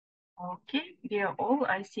Okay, dear all,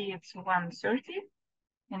 I see it's 1:30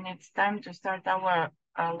 and it's time to start our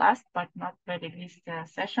last but not very least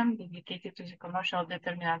session dedicated to the commercial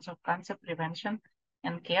determinants of cancer prevention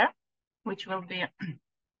and care, which will be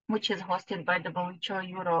which is hosted by the WHO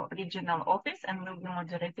Euro Regional Office and will be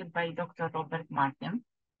moderated by Dr. Robert Martin.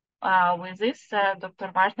 With this,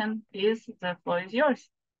 Dr. Martin, please, the floor is yours.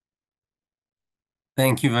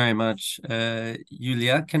 Thank you very much,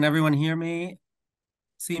 Yulia. Can everyone hear me,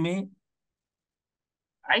 see me?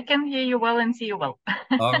 I can hear you well and see you well.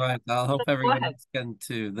 All right, I'll hope Go everyone ahead. else can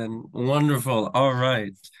too. Then wonderful. All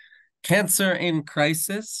right. Cancer in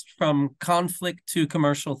crisis, from conflict to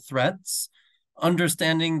commercial threats,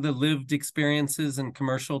 understanding the lived experiences and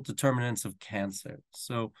commercial determinants of cancer.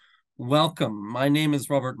 So welcome. My name is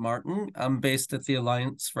Robert Martin. I'm based at the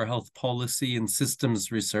Alliance for Health Policy and Systems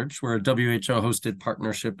Research. We're a WHO-hosted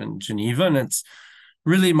partnership in Geneva, and it's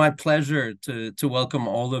really my pleasure to welcome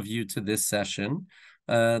all of you to this session,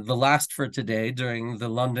 the last for today during the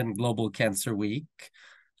London Global Cancer Week.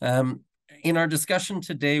 In our discussion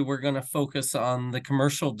today, we're going to focus on the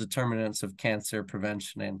commercial determinants of cancer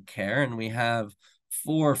prevention and care, and we have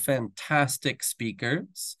four fantastic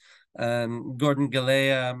speakers, Gordon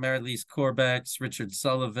Galea, Marilise Corbex, Richard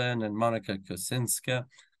Sullivan, and Monica Kosinska.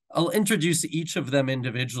 I'll introduce each of them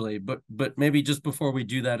individually, but maybe just before we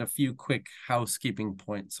do that, a few quick housekeeping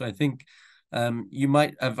points. So I think you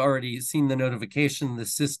might have already seen the notification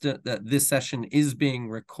that this session is being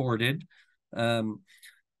recorded.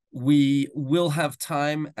 We will have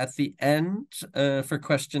time at the end for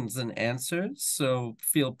questions and answers, so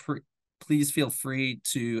please feel free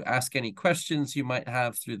to ask any questions you might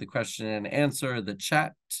have through the question and answer or the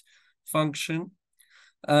chat function.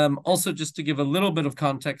 Also, just to give a little bit of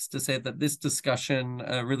context to say that this discussion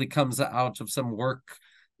really comes out of some work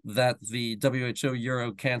that the WHO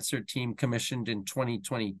Euro Cancer team commissioned in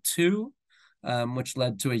 2022, which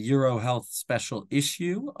led to a Euro Health special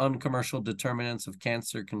issue on commercial determinants of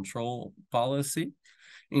cancer control policy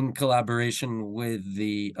in collaboration with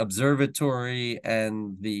the Observatory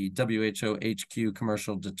and the WHO HQ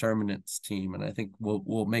commercial determinants team. And I think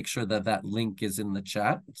we'll make sure that that link is in the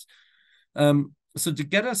chat. So to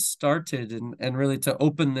get us started and really to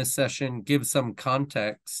open this session, give some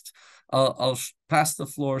context, I'll pass the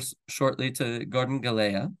floor shortly to Gordon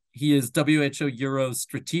Galea. He is WHO Euro's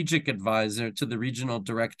strategic advisor to the Regional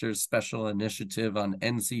Director's Special Initiative on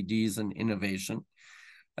NCDs and Innovation.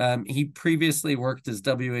 He previously worked as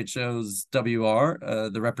WHO's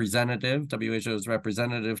WHO's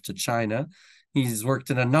representative to China. He's worked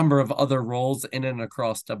in a number of other roles in and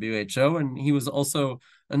across WHO, and he was also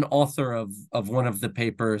an author of one of the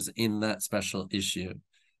papers in that special issue.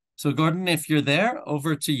 So Gordon, if you're there,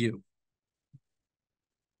 over to you.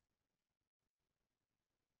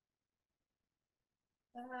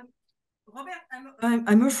 Robert,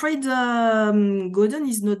 I'm afraid Gordon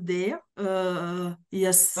is not there. He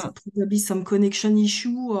has probably some connection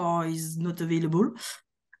issue or is not available.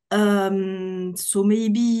 So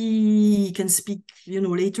maybe he can speak,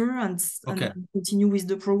 later and continue with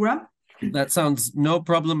the program. That sounds no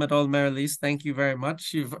problem at all, Marilise. Thank you very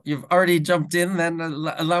much. You've already jumped in. Then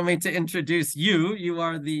allow me to introduce you. You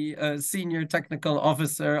are the senior technical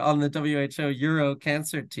officer on the WHO Euro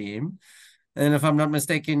Cancer team. And if I'm not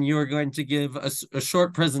mistaken, you are going to give a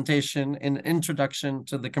short presentation, an introduction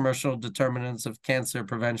to the commercial determinants of cancer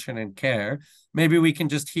prevention and care. Maybe we can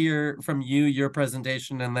just hear from you, your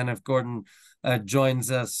presentation, and then if Gordon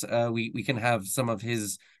joins us, we can have some of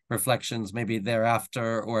his reflections maybe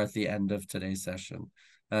thereafter or at the end of today's session,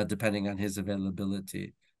 depending on his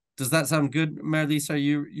availability. Does that sound good, Marilise? Are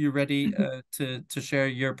you ready to share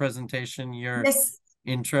your presentation? Yes.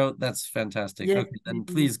 Intro? That's fantastic. Yeah, okay, then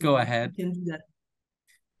please go ahead. You can do that.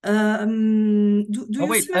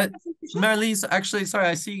 Wait, Marilise, actually, sorry,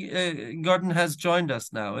 I see Gordon has joined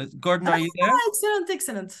us now. Gordon, are you there?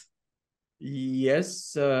 Excellent.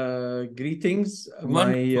 Yes, greetings.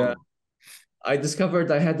 Wonderful. I discovered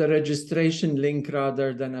I had a registration link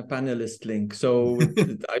rather than a panelist link. So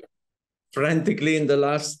I frantically in the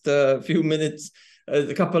last few minutes,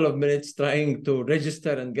 a couple of minutes trying to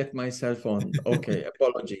register and get myself on. Okay,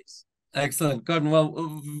 apologies. Excellent, Gordon.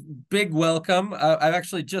 Well, big welcome. I've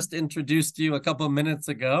actually just introduced you a couple of minutes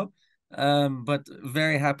ago, but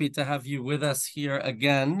very happy to have you with us here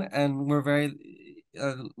again. And we're very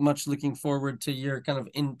much looking forward to your kind of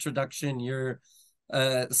introduction, your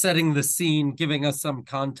setting the scene, giving us some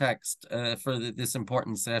context for this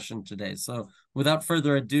important session today. So without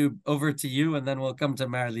further ado, over to you, and then we'll come to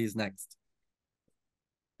Marilise next.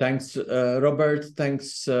 Thanks, Robert.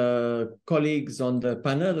 Thanks, colleagues on the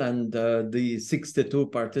panel and the 62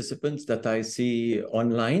 participants that I see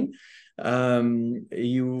online.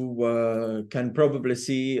 You can probably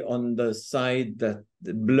see on the side that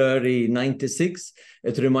blurry 96.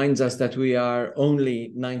 It reminds us that we are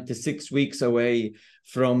only 96 weeks away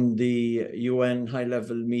from the UN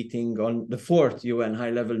high-level meeting on the 4th UN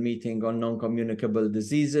high-level meeting on non-communicable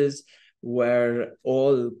diseases, where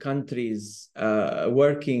all countries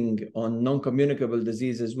working on non-communicable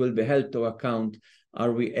diseases will be held to account.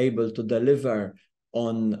 Are we able to deliver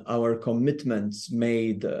on our commitments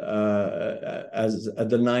made as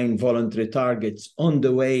the 9 voluntary targets on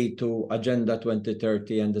the way to Agenda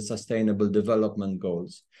 2030 and the Sustainable Development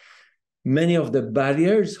Goals? Many of the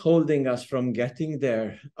barriers holding us from getting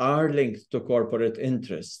there are linked to corporate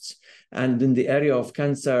interests. And in the area of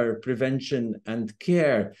cancer prevention and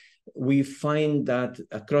care, we find that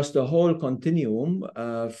across the whole continuum,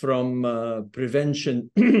 from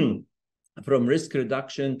prevention, from risk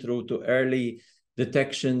reduction through to early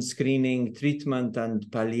detection, screening, treatment, and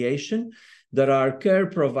palliation, there are care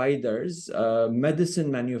providers,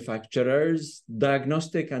 medicine manufacturers,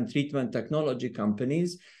 diagnostic and treatment technology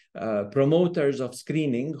companies, promoters of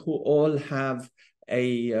screening, who all have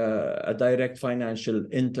a direct financial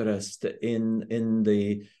interest in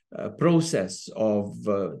the process of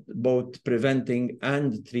both preventing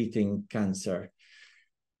and treating cancer.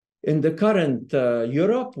 In the current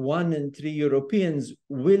Europe, 1 in 3 Europeans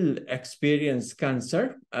will experience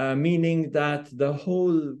cancer, meaning that the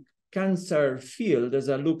whole cancer field is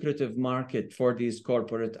a lucrative market for these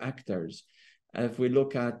corporate actors. If we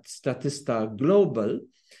look at Statista Global,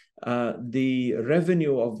 the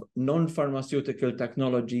revenue of non-pharmaceutical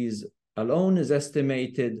technologies alone is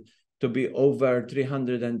estimated to be over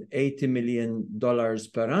 $380 million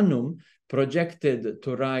per annum, projected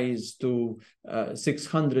to rise to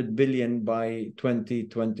 $600 billion by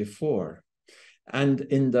 2024. And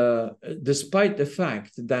despite the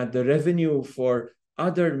fact that the revenue for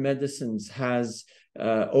other medicines has,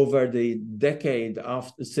 over the decade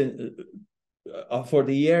after, for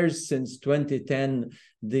the years since 2010,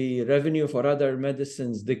 the revenue for other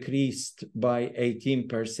medicines decreased by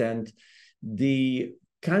 18%. The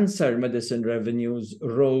cancer medicine revenues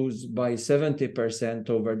rose by 70%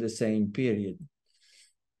 over the same period.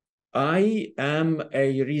 I am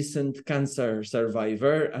a recent cancer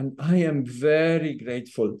survivor, and I am very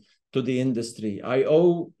grateful to the industry. I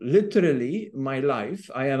owe literally my life.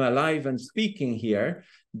 I am alive and speaking here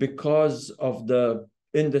because of the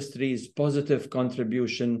industry's positive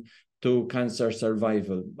contribution to cancer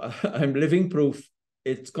survival. I'm living proof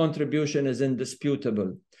its contribution is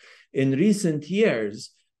indisputable. In recent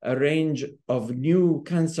years, a range of new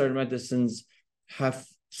cancer medicines have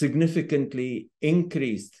significantly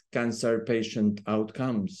increased cancer patient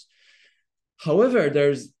outcomes. However,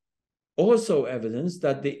 there's also evidence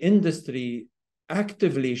that the industry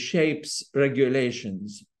actively shapes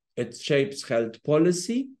regulations. It shapes health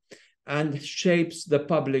policy and shapes the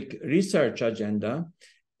public research agenda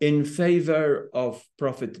in favor of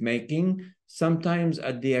profit-making, sometimes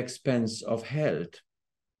at the expense of health.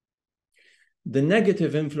 The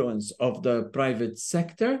negative influence of the private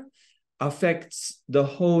sector affects the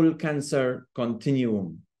whole cancer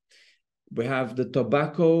continuum. We have the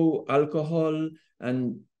tobacco, alcohol,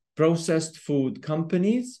 and processed food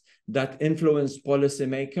companies that influence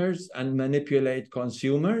policymakers and manipulate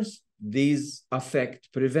consumers. These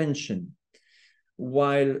affect prevention.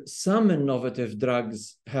 While some innovative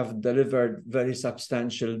drugs have delivered very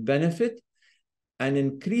substantial benefit, an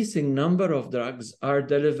increasing number of drugs are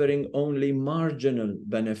delivering only marginal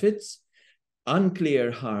benefits,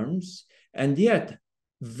 unclear harms, and yet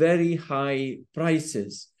very high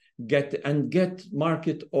prices get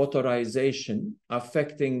market authorization,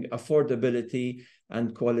 affecting affordability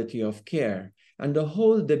and quality of care. And the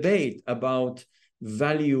whole debate about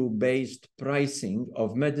value-based pricing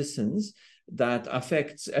of medicines that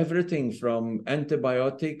affects everything from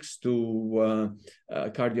antibiotics to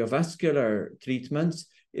cardiovascular treatments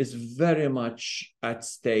is very much at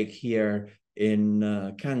stake here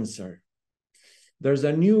in cancer. There's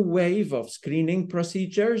a new wave of screening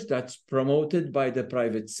procedures that's promoted by the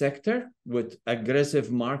private sector with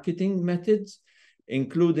aggressive marketing methods,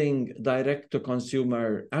 including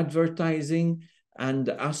direct-to-consumer advertising and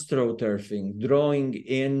astroturfing, drawing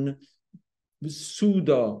in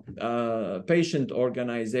pseudo patient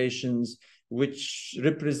organizations which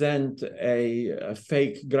represent a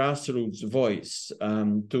fake grassroots voice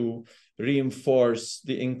to reinforce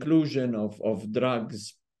the inclusion of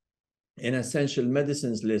drugs in essential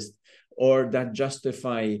medicines list, or that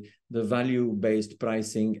justify the value-based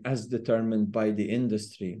pricing as determined by the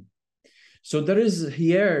industry. So there is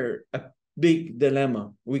here a big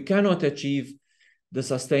dilemma. We cannot achieve the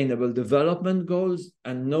Sustainable Development Goals,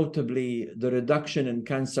 and notably the reduction in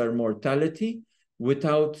cancer mortality,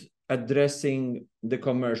 without addressing the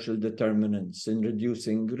commercial determinants in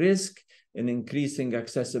reducing risk, in increasing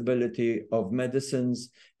accessibility of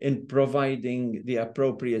medicines, in providing the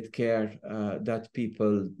appropriate care that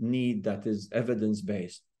people need that is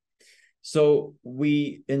evidence-based. So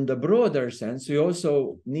we, in the broader sense, we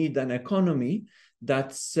also need an economy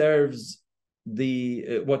that serves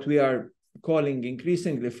the what we are calling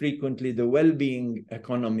increasingly frequently the well-being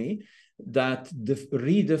economy, that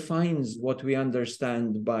redefines what we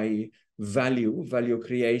understand by value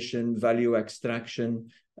creation, value extraction,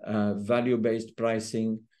 value-based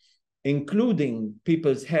pricing, including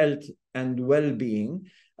people's health and well-being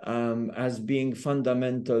as being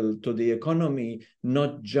fundamental to the economy,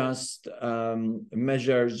 not just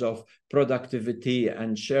measures of productivity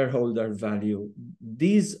and shareholder value.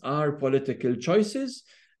 These are political choices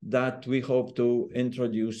that we hope to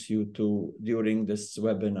introduce you to during this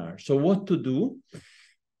webinar. So what to do?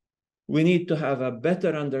 We need to have a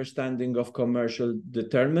better understanding of commercial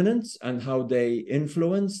determinants and how they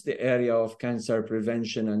influence the area of cancer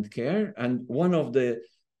prevention and care. And one of the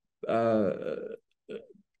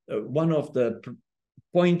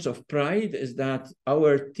points of pride is that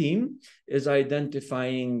our team is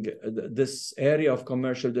identifying this area of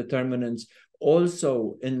commercial determinants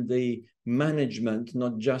also in the management,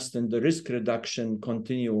 not just in the risk reduction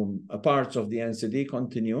continuum, parts of the NCD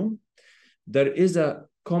continuum. There is a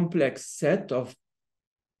complex set of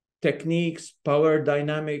techniques, power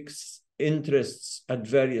dynamics, interests at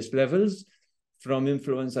various levels, from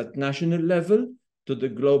influence at national level to the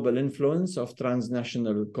global influence of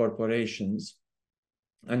transnational corporations.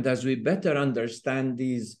 And as we better understand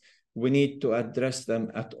these, we need to address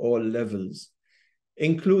them at all levels,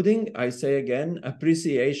 including, I say again,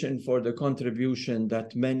 appreciation for the contribution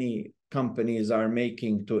that many companies are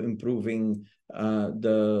making to improving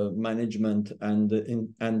the management and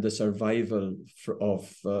the survival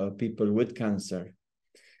of people with cancer.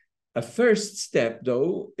 A first step,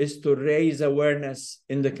 though, is to raise awareness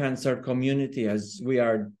in the cancer community, as we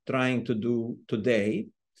are trying to do today.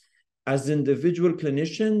 As individual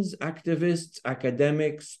clinicians, activists,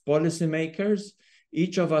 academics, policymakers,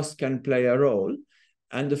 each of us can play a role.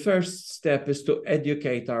 And the first step is to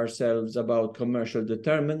educate ourselves about commercial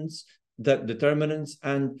determinants,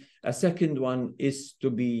 and a second one is to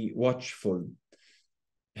be watchful.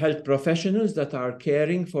 Health professionals that are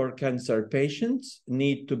caring for cancer patients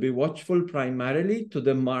need to be watchful primarily to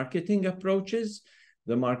the marketing approaches,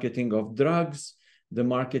 the marketing of drugs, the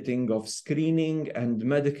marketing of screening and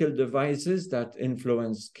medical devices that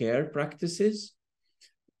influence care practices.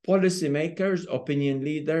 Policymakers, opinion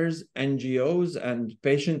leaders, NGOs, and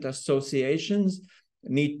patient associations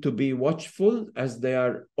need to be watchful, as they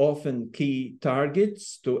are often key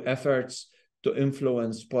targets to efforts to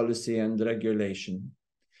influence policy and regulation.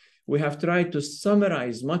 We have tried to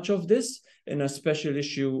summarize much of this in a special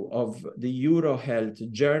issue of the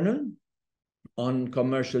EuroHealth Journal on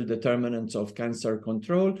commercial determinants of cancer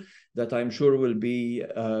control that I'm sure will be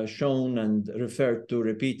shown and referred to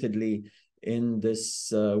repeatedly in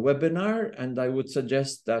this webinar. And I would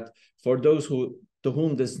suggest that for those to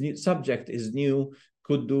whom this subject is new,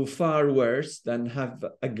 could do far worse than have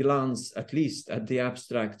a glance at least at the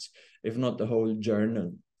abstracts, if not the whole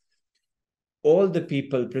journal. All the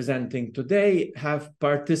people presenting today have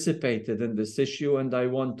participated in this issue, and I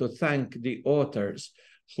want to thank the authors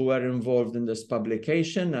who are involved in this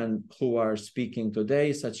publication and who are speaking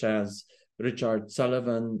today, such as Richard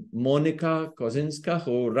Sullivan, Monica Kozinska,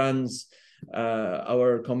 who runs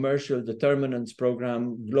our commercial determinants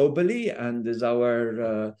program globally and is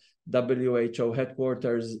our WHO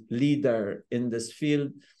headquarters leader in this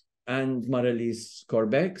field, and Marilise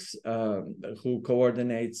Corbex, who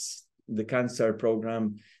coordinates the cancer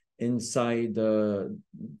program inside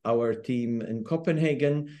our team in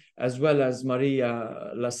Copenhagen, as well as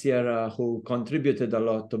Maria La Sierra, who contributed a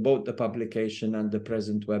lot to both the publication and the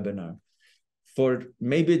present webinar. For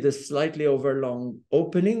maybe this slightly overlong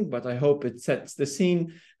opening, but I hope it sets the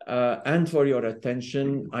scene, and for your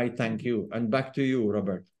attention, I thank you. And back to you,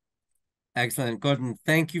 Robert. Excellent, Gordon.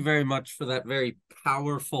 Thank you very much for that very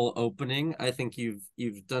powerful opening. I think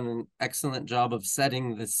you've done an excellent job of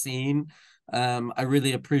setting the scene. I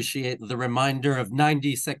really appreciate the reminder of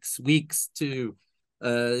 96 weeks to,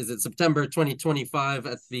 is it September 2025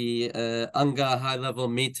 at the UNGA high-level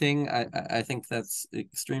meeting? I think that's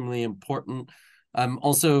extremely important. I'm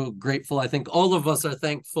also grateful. I think all of us are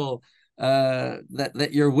thankful that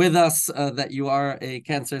you're with us, that you are a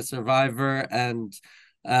cancer survivor, and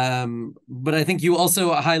but I think you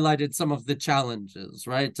also highlighted some of the challenges,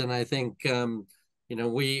 right? And I think you know,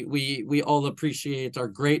 we all appreciate, are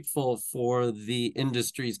grateful for the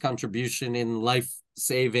industry's contribution in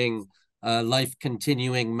life-saving,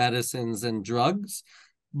 life-continuing medicines and drugs.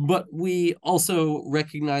 But we also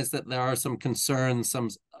recognize that there are some concerns,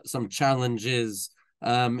 some challenges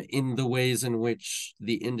in the ways in which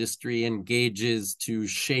the industry engages to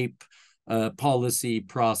shape policy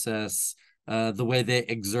process, the way they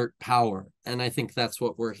exert power. And I think that's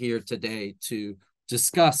what we're here today to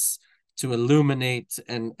discuss, to illuminate,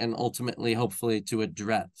 and ultimately, hopefully, to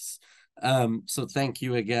address. So thank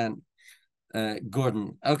you again,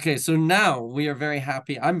 Gordon. Okay, so now we are very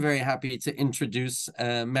happy. I'm very happy to introduce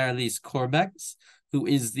Marlies Corbex, who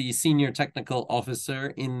is the Senior Technical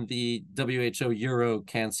Officer in the WHO Euro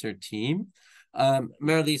Cancer team.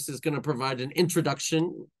 Marlies is going to provide an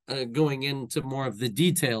introduction going into more of the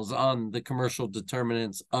details on the commercial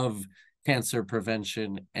determinants of cancer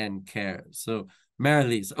prevention and care. So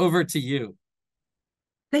Marlies, over to you.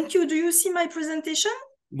 Thank you. Do you see my presentation?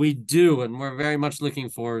 We do, and we're very much looking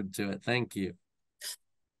forward to it. Thank you.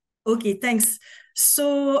 Okay, thanks.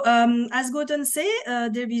 So as Gordon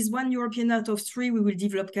said, there is 1 European out of 3 who will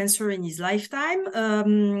develop cancer in his lifetime.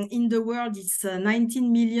 In the world, it's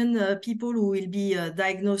 19 million people who will be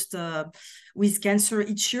diagnosed with cancer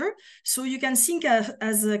each year. So you can think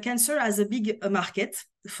as cancer as a big market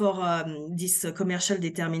for this commercial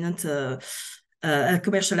determinant,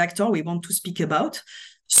 commercial actor we want to speak about.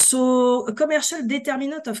 So a commercial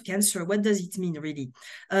determinant of cancer, what does it mean really?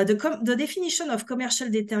 The definition of commercial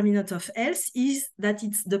determinant of health is that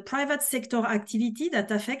it's the private sector activity that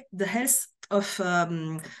affect the health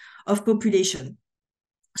of population.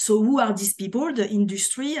 So who are these people? The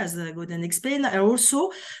industry, as Gordon explained, and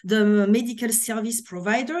also the medical service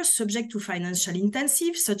providers subject to financial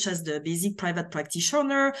intensive, such as the basic private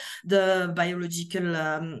practitioner, the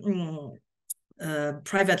biological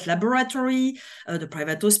private laboratory, the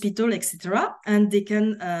private hospital, etc. And they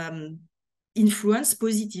can influence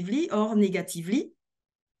positively or negatively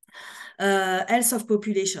health of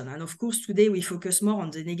population. And of course, today we focus more on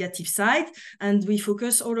the negative side, and we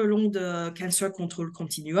focus all along the cancer control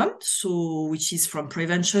continuum, so which is from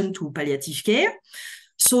prevention to palliative care.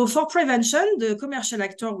 So for prevention, the commercial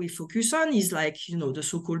actor we focus on is like, you know, the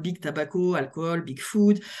so-called big tobacco, alcohol, big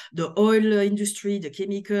food, the oil industry, the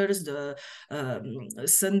chemicals, the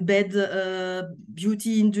sunbed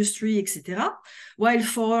beauty industry, etc. While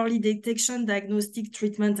for early detection, diagnostic,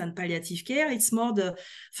 treatment, and palliative care, it's more the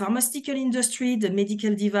pharmaceutical industry, the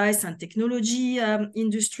medical device and technology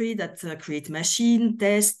industry that create machine,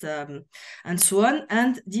 test, and so on,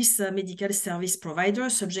 and this medical service provider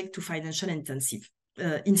subject to financial incentive.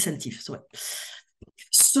 Sorry.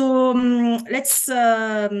 So let's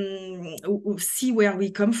see where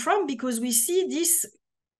we come from, because we see this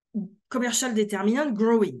commercial determinant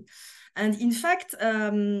growing. And in fact,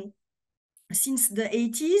 since the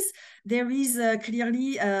 80s, there is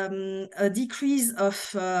clearly a decrease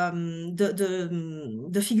of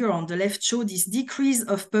the figure on the left show this decrease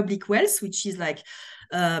of public wealth, which is like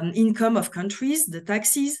income of countries, the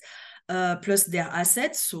taxes, plus their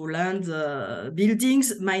assets, so land,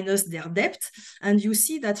 buildings, minus their debt. And you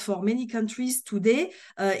see that for many countries today,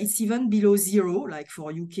 it's even below 0, like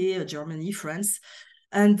for UK, Germany, France.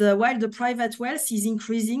 And while the private wealth is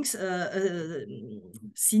increasing since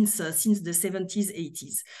the 70s,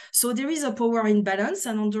 80s. So there is a power imbalance.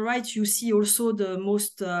 And on the right, you see also the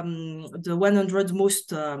most, the 100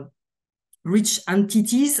 most rich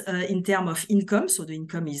entities in terms of income. So the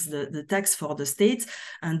income is the tax for the state,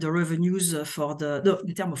 and the revenues for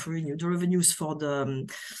in terms of revenue, the revenues for the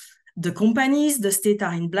companies. The state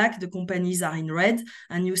are in black, the companies are in red,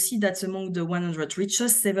 and you see that among the 100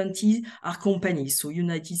 richest, 70 are companies. So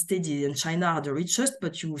United States and China are the richest,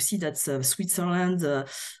 but you see that Switzerland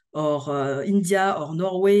or India or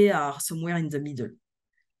Norway are somewhere in the middle.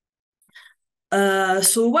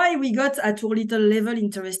 So why we got at our little level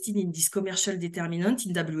interested in this commercial determinant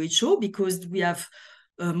in WHO? Because we have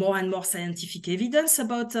more and more scientific evidence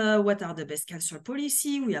about what are the best cancer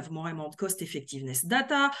policy. We have more and more cost effectiveness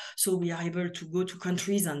data. So we are able to go to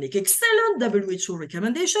countries and make excellent WHO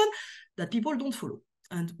recommendation that people don't follow.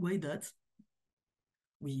 And why that?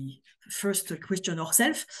 we first question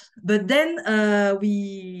ourselves, but then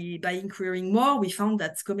by inquiring more, we found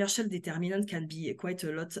that commercial determinant can be quite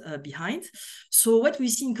a lot behind. So what we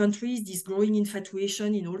see in countries, this growing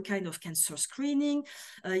infatuation in all kind of cancer screening,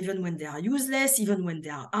 even when they are useless, even when they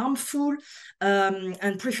are harmful,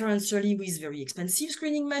 and preferentially with very expensive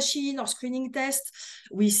screening machine or screening tests.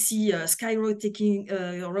 We see rocketing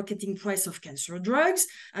price of cancer drugs,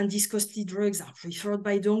 and these costly drugs are preferred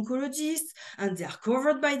by the oncologists, and they are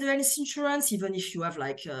covered by the health insurance, even if you have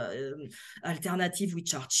like alternatives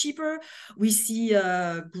which are cheaper. We see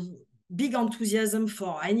big enthusiasm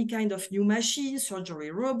for any kind of new machine,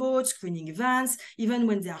 surgery robots, screening vans, even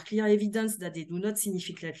when there are clear evidence that they do not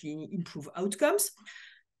significantly improve outcomes.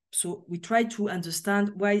 So we try to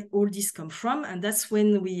understand why all this come from, and that's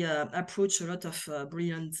when we approach a lot of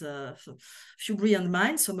few brilliant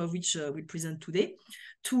minds, some of which we'll present today,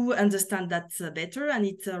 to understand that better, and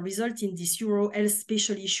it results in this Euro Health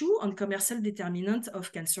special issue on commercial determinant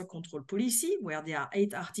of cancer control policy, where there are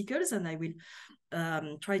 8 articles, and I will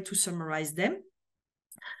try to summarize them.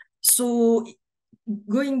 So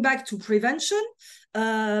going back to prevention,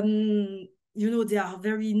 you know, there are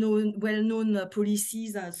very well-known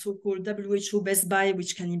policies, so-called WHO Best Buy,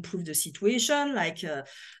 which can improve the situation, like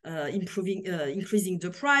increasing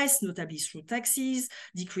the price, notably through taxes,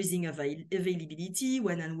 decreasing availability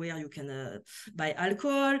when and where you can buy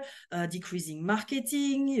alcohol, decreasing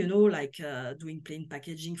marketing, you know, like doing plain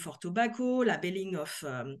packaging for tobacco, labeling of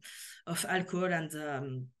alcohol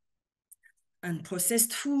and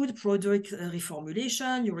processed food, product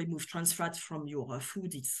reformulation, you remove trans fat from your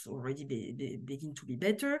food, it's already beginning to be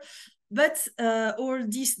better. But all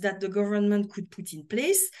this that the government could put in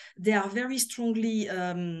place, they are very strongly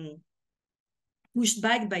pushed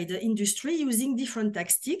back by the industry using different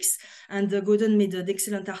tactics. And Gordon made an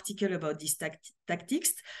excellent article about these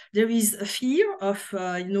tactics. There is a fear of,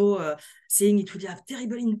 saying it would have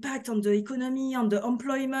terrible impact on the economy, on the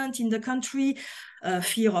employment in the country,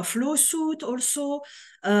 fear of lawsuit also.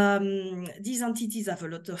 These entities have a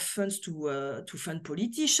lot of funds to fund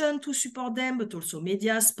politicians to support them, but also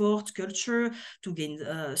media, sport, culture to gain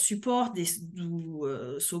support. They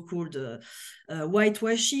do so-called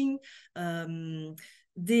whitewashing.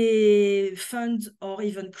 They fund or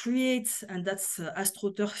even create, and that's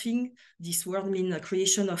astroturfing. This word means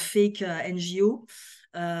creation of fake NGO.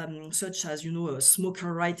 Such as, you know, a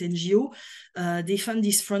smoker right NGO. They fund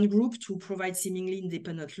this front group to provide seemingly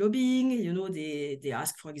independent lobbying. You know, they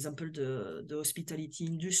ask, for example, the hospitality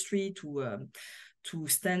industry to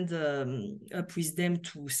stand up with them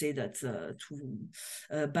to say that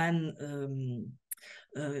to ban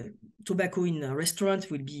tobacco in a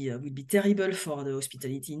restaurant will be terrible for the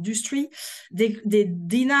hospitality industry. They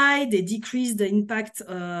decrease the impact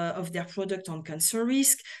of their product on cancer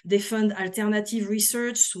risk. They fund alternative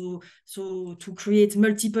research, so to create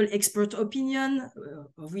multiple expert opinion,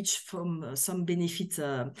 of which from some benefit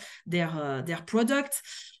their product.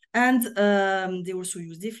 And they also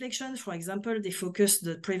use deflection. For example, they focus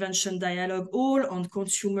the prevention dialogue all on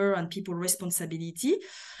consumer and people responsibility.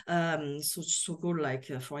 So-called, like,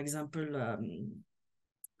 for example,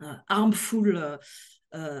 harmful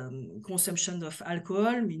consumption of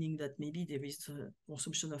alcohol, meaning that maybe there is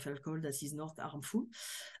consumption of alcohol that is not harmful.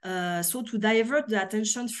 So to divert the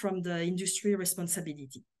attention from the industry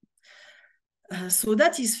responsibility. So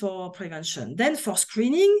that is for prevention. Then for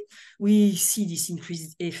screening, we see this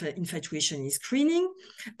increased infatuation in screening.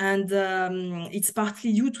 And it's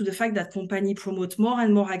partly due to the fact that companies promote more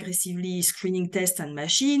and more aggressively screening tests and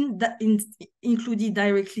machines, that included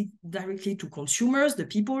directly to consumers, the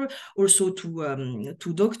people, also to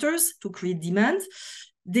doctors to create demand.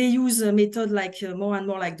 They use a method like more and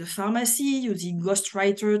more like the pharmacy, using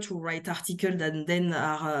ghostwriter to write articles that then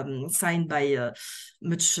are signed by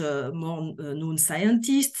much more known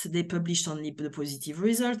scientists. They publish only the positive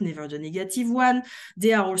result, never the negative one.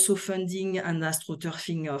 They are also funding and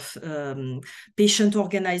astroturfing of patient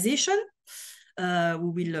organization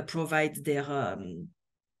who will provide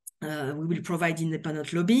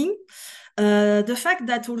independent lobbying. The fact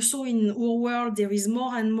that also in our world there is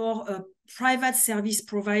more and more private service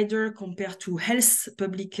provider compared to health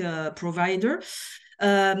public provider.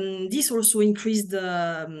 This also increased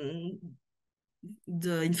the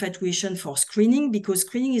infatuation for screening, because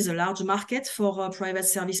screening is a large market for private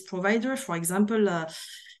service provider. For example,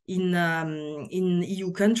 in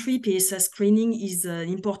EU country, PSA screening is an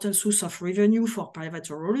important source of revenue for private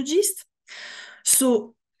urologists.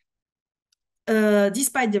 So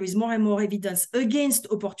despite there is more and more evidence against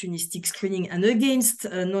opportunistic screening and against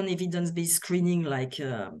non-evidence-based screening, like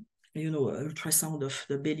ultrasound of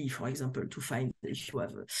the belly, for example, to find if you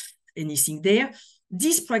have anything there.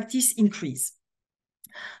 This practice increase.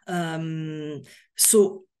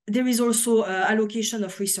 So there is also allocation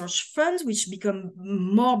of research funds, which become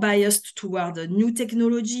more biased toward new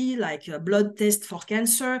technology, like blood test for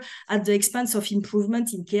cancer, at the expense of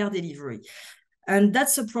improvement in care delivery. And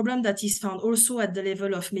that's a problem that is found also at the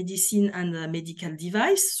level of medicine and medical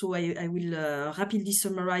device. So I will rapidly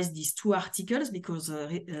summarize these two articles because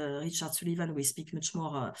Richard Sullivan will speak much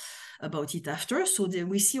more about it after. So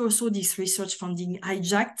we see also this research funding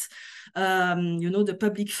hijacked. The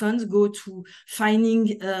public funds go to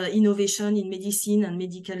finding innovation in medicine and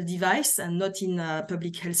medical device and not in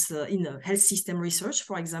public health, in health system research,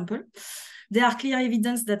 for example. There are clear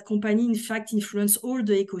evidence that companies, in fact, influence all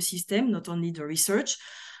the ecosystem, not only the research,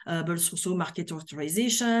 but also market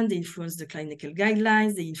authorization. They influence the clinical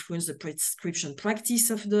guidelines. They influence the prescription practice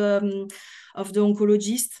of the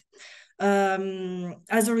oncologist.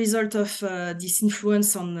 As a result of this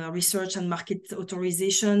influence on research and market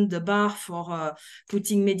authorization, the bar for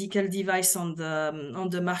putting medical device on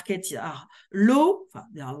the market are low.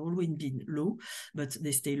 They have always been low, but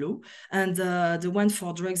they stay low. And the one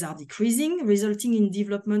for drugs are decreasing, resulting in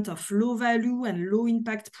development of low value and low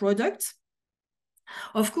impact products.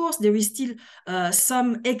 Of course, there is still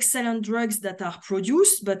some excellent drugs that are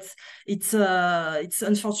produced, but it's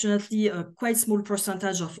unfortunately a quite small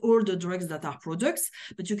percentage of all the drugs that are produced.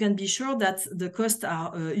 But you can be sure that the costs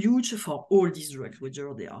are huge for all these drugs,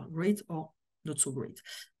 whether they are great or not so great.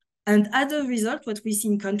 And as a result, what we see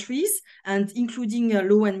in countries, and including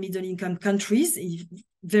low and middle income countries,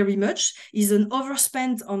 very much, is an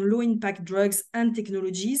overspend on low impact drugs and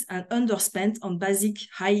technologies and underspent on basic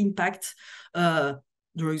high impact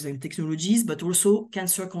drugs and technologies, but also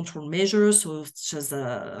cancer control measures, such as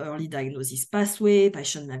early diagnosis pathway,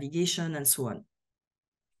 patient navigation, and so on.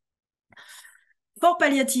 For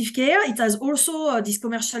palliative care, it has also, this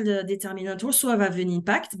commercial determinant also have an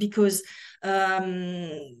impact because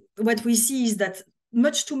what we see is that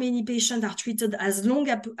much too many patients are treated as long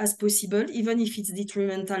as possible, even if it's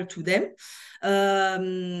detrimental to them.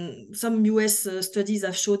 Some US studies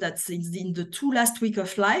have shown that in the 2 last weeks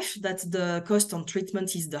of life that the cost on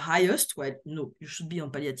treatment is the highest. Well, no, you should be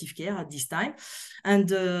on palliative care at this time. And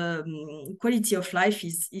quality of life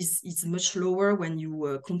is much lower when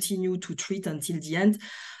you continue to treat until the end.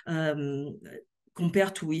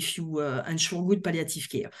 Compared to if you ensure good palliative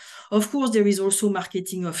care. Of course, there is also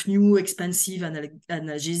marketing of new expensive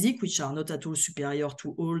analgesics, which are not at all superior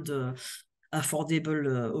to old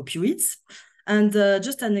affordable opioids. And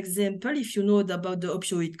just an example, if you know about the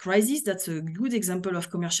opioid crisis, that's a good example of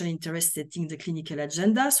commercial interest setting the clinical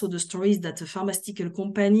agenda. So the story is that a pharmaceutical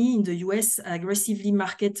company in the US aggressively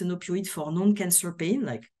market an opioid for non-cancer pain,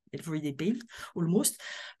 like everyday pain, almost,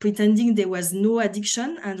 pretending there was no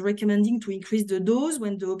addiction and recommending to increase the dose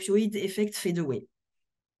when the opioid effect fade away.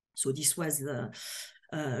 So this was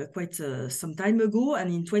quite some time ago,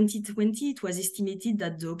 and in 2020, it was estimated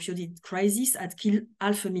that the opioid crisis had killed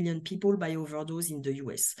 500,000 people by overdose in the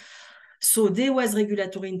US. So there was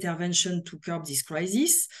regulatory intervention to curb this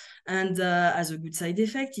crisis, and as a good side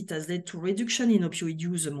effect, it has led to reduction in opioid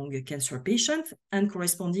use among cancer patients and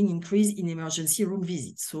corresponding increase in emergency room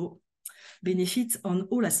visits. So benefits on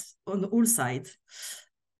all sides.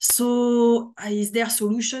 So is there a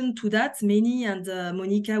solution to that? Many, and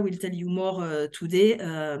Monica will tell you more today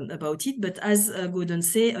about it. But as Gordon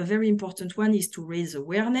said, a very important one is to raise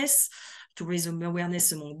awareness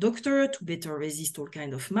among doctors, to better resist all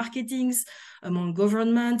kinds of marketings, among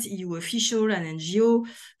government, EU official and NGO,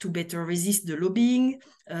 to better resist the lobbying,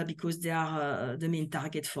 because they are the main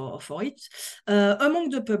target for it. Among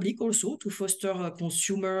the public also, to foster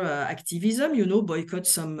consumer activism, boycott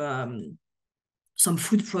some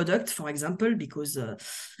food products, for example, because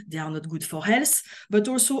they are not good for health, but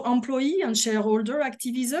also employee and shareholder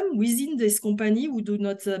activism within this company who do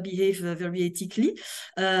not behave very ethically.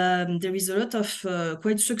 There is a lot of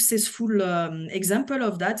quite successful example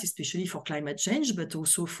of that, especially for climate change, but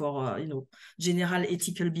also for general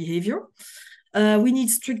ethical behavior. We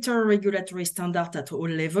need stricter regulatory standards at all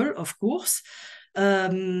levels, of course.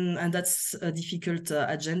 And that's a difficult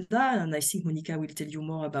agenda, and I think Monica will tell you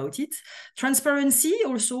more about it. Transparency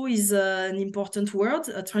also is an important word.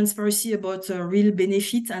 Transparency about real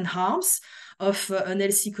benefit and harms of an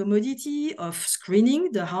healthy commodity, of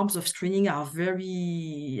screening. The harms of screening are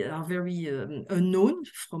very unknown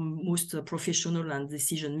from most professional and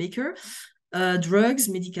decision maker. Drugs,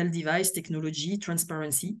 medical device, technology,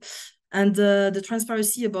 transparency. And the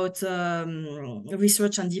transparency about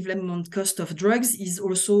research and development cost of drugs is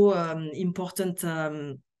also important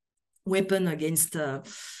weapon against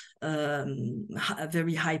a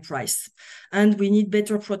very high price. And we need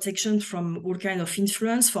better protection from all kinds of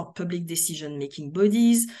influence for public decision-making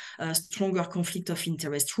bodies, stronger conflict of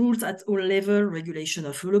interest rules at all levels, regulation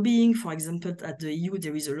of lobbying. For example, at the EU,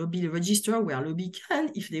 there is a lobby register where lobby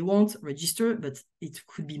can, if they want, register, but it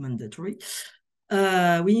could be mandatory.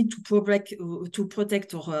 We need to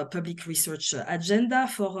protect our public research agenda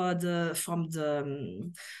from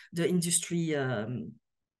the industry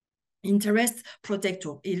interest, protect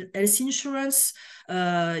our health insurance.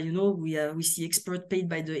 We see experts paid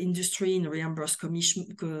by the industry in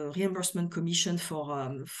reimbursement commission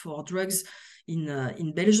for drugs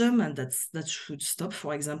in Belgium, and that should stop,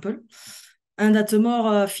 for example. And at a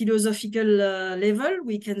more philosophical level,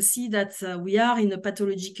 we can see that we are in a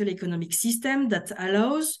pathological economic system that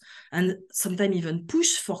allows and sometimes even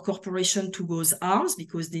push for corporations to go arms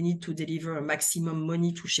because they need to deliver a maximum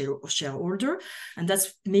money to shareholder. And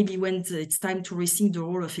that's maybe when it's time to rethink the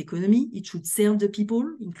role of economy. It should serve the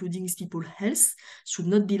people, including people's health. It should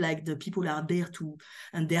not be like the people are there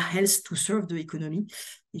and their health to serve the economy.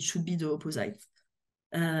 It should be the opposite.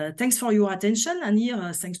 Thanks for your attention. And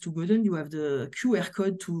here, thanks to Gordon, you have the QR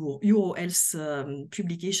code to EuroHealth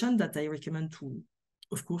publication that I recommend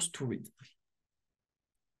of course, to read.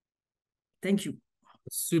 Thank you.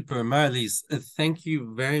 Super, Marlies. Thank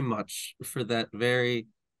you very much for that very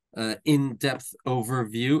in-depth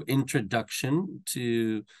overview, introduction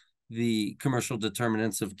to the commercial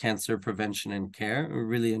determinants of cancer prevention and care. I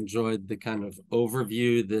really enjoyed the kind of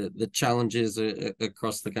overview, the challenges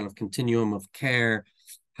across the kind of continuum of care,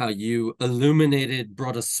 how you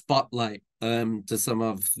brought a spotlight to some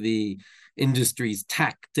of the industry's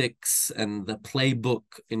tactics and the playbook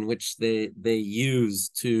in which they use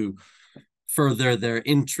to further their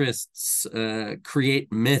interests, create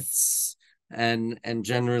myths, and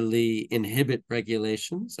generally inhibit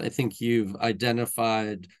regulations. I think you've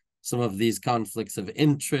identified some of these conflicts of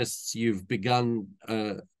interests. You've begun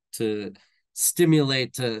to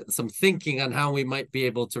stimulate some thinking on how we might be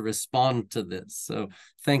able to respond to this. So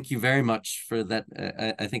thank you very much for that,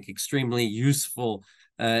 I think, extremely useful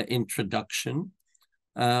introduction.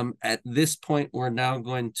 At this point, we're now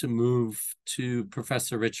going to move to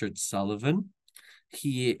Professor Richard Sullivan.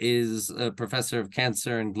 He is a professor of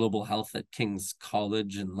cancer and global health at King's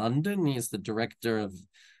College in London. He is the director of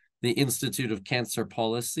the Institute of Cancer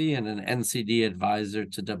Policy and an NCD advisor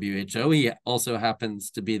to WHO. He also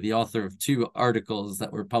happens to be the author of 2 articles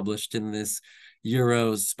that were published in this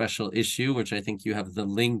Euros special issue, which I think you have the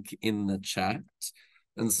link in the chat.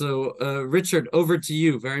 And so, Richard, over to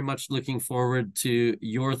you. Very much looking forward to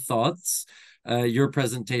your thoughts, your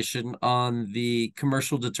presentation on the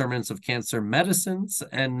commercial determinants of cancer medicines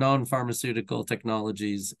and non-pharmaceutical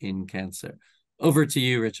technologies in cancer. Over to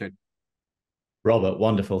you, Richard. Robert,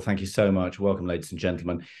 wonderful. Thank you so much. Welcome, ladies and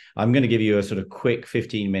gentlemen. I'm going to give you a sort of quick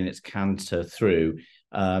 15 minutes canter through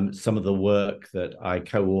some of the work that I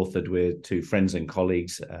co-authored with 2 friends and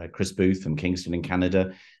colleagues, Chris Booth from Kingston in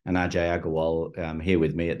Canada and Ajay Agarwal here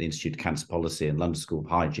with me at the Institute of Cancer Policy and London School of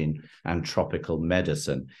Hygiene and Tropical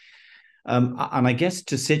Medicine. And I guess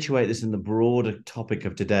to situate this in the broader topic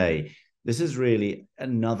of today, this is really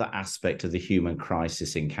another aspect of the human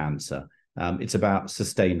crisis in cancer. It's about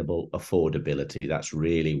sustainable affordability. That's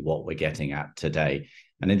really what we're getting at today.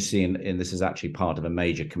 And interesting, and this is actually part of a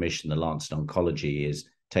major commission the Lancet Oncology is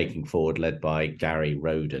taking forward, led by Gary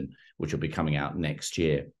Roden, which will be coming out next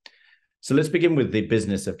year. So let's begin with the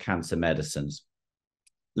business of cancer medicines.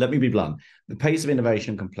 Let me be blunt. The pace of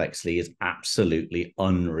innovation and complexity is absolutely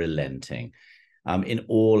unrelenting in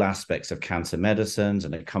all aspects of cancer medicines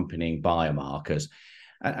and accompanying biomarkers.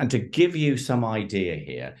 And to give you some idea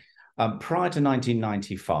here, prior to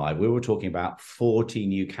 1995, we were talking about 40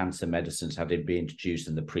 new cancer medicines having been introduced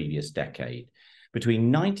in the previous decade. Between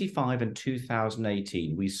 95 and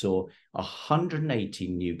 2018, we saw 180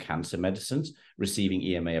 new cancer medicines receiving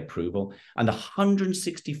EMA approval and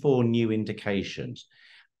 164 new indications.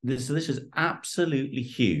 This is absolutely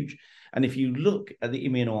huge. And if you look at the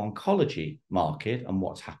immuno-oncology market and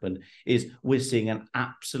what's happened is we're seeing an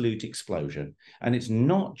absolute explosion. And it's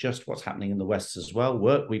not just what's happening in the West as well.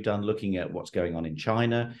 Work we've done looking at what's going on in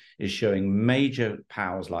China is showing major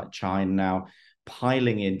powers like China now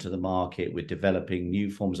piling into the market with developing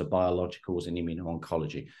new forms of biologicals in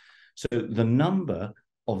immuno-oncology. So the number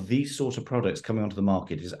of these sorts of products coming onto the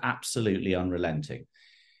market is absolutely unrelenting.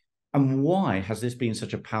 And why has this been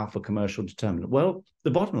such a powerful commercial determinant? Well,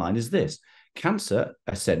 the bottom line is this. Cancer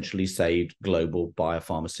essentially saved global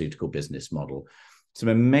biopharmaceutical business model. Some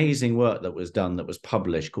amazing work that was done that was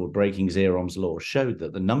published called Breaking Zerom's Law showed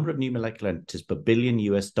that the number of new molecular entities per $1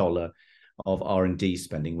 billion of R&D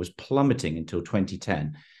spending was plummeting until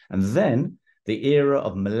 2010. And then the era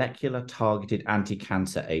of molecular targeted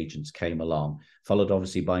anti-cancer agents came along, followed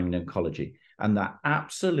obviously by immuno-oncology, and that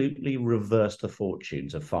absolutely reversed the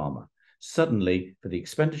fortunes of pharma. Suddenly, for the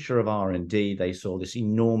expenditure of R&D, they saw this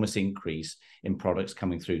enormous increase in products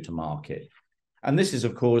coming through to market. And this is,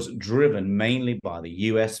 of course, driven mainly by the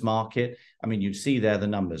US market. I mean, you see there the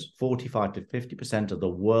numbers, 45 to 50% of the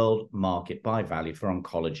world market by value for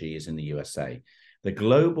oncology is in the USA. The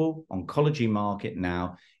global oncology market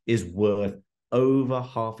now is worth over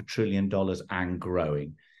 $500 billion and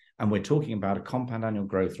growing. And we're talking about a compound annual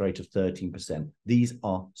growth rate of 13%. These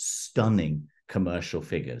are stunning commercial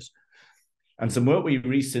figures. And some work we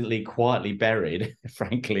recently quietly buried,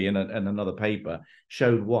 frankly, in another paper,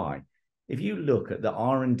 showed why. If you look at the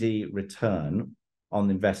R&D return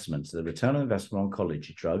on investments, the return on investment on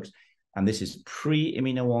oncology drugs, and this is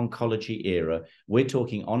pre-immuno-oncology era, we're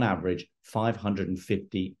talking on average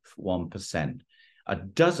 551%. A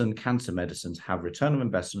dozen cancer medicines have return on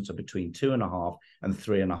investments of between 2.5 and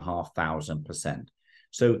 3,500%.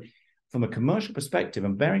 So from a commercial perspective,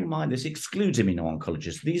 and bearing in mind this excludes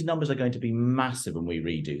immuno-oncologists, these numbers are going to be massive when we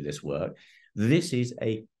redo this work. This is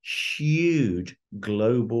a huge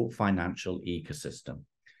global financial ecosystem.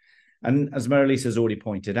 And as Mary-Lise has already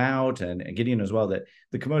pointed out, and Gideon as well, that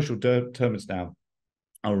the commercial determinants now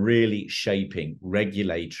are really shaping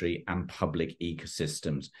regulatory and public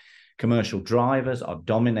ecosystems. Commercial drivers are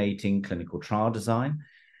dominating clinical trial design.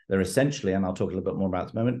 They're essentially, and I'll talk a little bit more about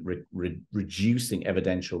it in a moment, reducing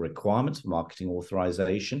evidential requirements for marketing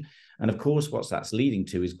authorization. And of course, what that's leading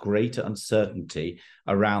to is greater uncertainty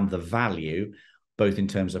around the value, both in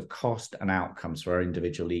terms of cost and outcomes for our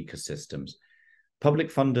individual ecosystems.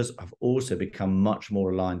 Public funders have also become much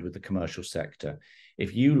more aligned with the commercial sector.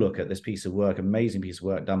 If you look at this piece of work, amazing piece of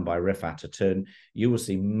work done by Rifat Atun, you will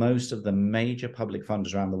see most of the major public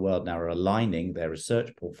funders around the world now are aligning their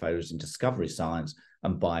research portfolios in discovery science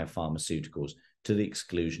and biopharmaceuticals to the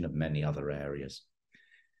exclusion of many other areas.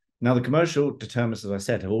 Now, the commercial determinants, as I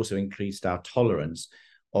said, have also increased our tolerance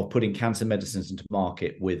of putting cancer medicines into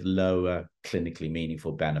market with lower clinically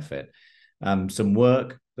meaningful benefit. Some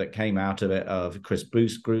work that came out of it, of Chris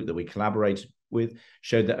Booth's group that we collaborated with,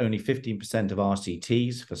 showed that only 15% of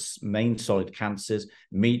RCTs for main solid cancers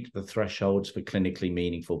meet the thresholds for clinically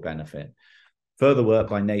meaningful benefit. Further work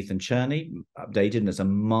by Nathan Cherney, updated, and it's a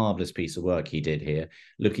marvelous piece of work he did here,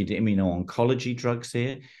 looking at immuno-oncology drugs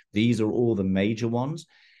here. These are all the major ones.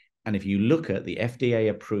 And if you look at the FDA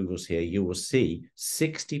approvals here, you will see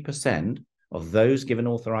 60% of those given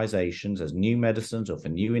authorizations as new medicines or for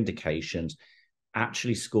new indications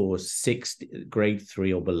actually score grade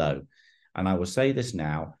 3 or below. And I will say this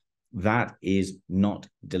now, that is not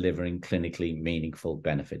delivering clinically meaningful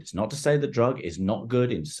benefit. It's not to say the drug is not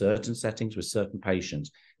good in certain settings with certain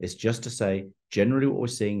patients. It's just to say, generally what we're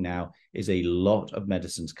seeing now is a lot of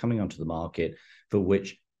medicines coming onto the market for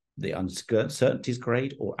which the uncertainty is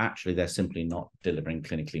great, or actually they're simply not delivering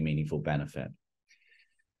clinically meaningful benefit.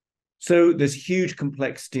 So there's huge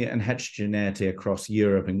complexity and heterogeneity across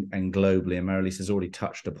Europe and globally, and Mary-Lise has already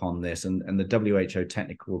touched upon this, and the WHO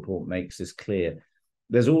technical report makes this clear.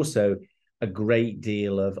 There's also a great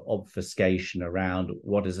deal of obfuscation around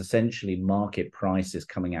what is essentially market prices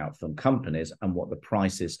coming out from companies and what the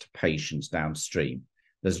price is to patients downstream.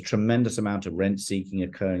 There's a tremendous amount of rent seeking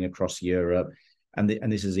occurring across Europe, and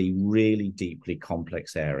this is a really deeply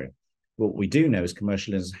complex area. What we do know is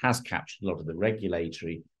commercialism has captured a lot of the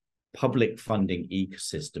regulatory public funding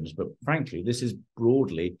ecosystems, but frankly, this is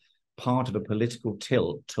broadly part of a political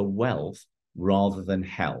tilt to wealth rather than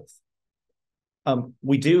health.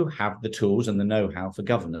 We do have the tools and the know-how for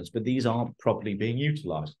governance, but these aren't properly being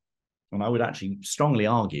utilized. And I would actually strongly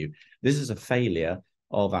argue this is a failure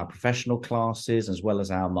of our professional classes as well as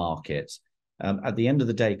our markets. At the end of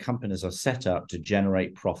the day, companies are set up to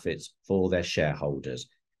generate profits for their shareholders.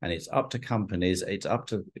 And it's up to companies, it's up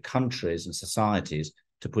to countries and societies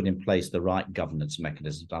to put in place the right governance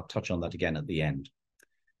mechanisms. I'll touch on that again at the end.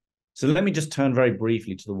 So let me just turn very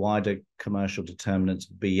briefly to the wider commercial determinants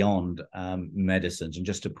beyond medicines, and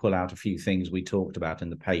just to pull out a few things we talked about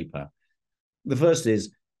in the paper. The first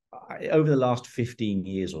is, over the last 15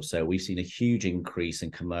 years or so, we've seen a huge increase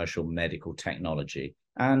in commercial medical technology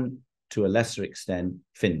and, to a lesser extent,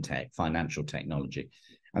 fintech, financial technology.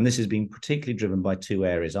 And this has been particularly driven by two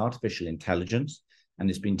areas: artificial intelligence, and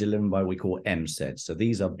it's been delivered by what we call MCEDs. So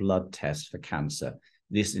these are blood tests for cancer.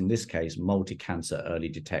 In this case, multi-cancer early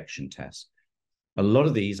detection tests. A lot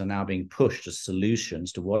of these are now being pushed as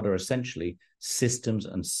solutions to what are essentially systems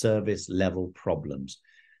and service level problems.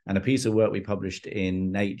 And a piece of work we published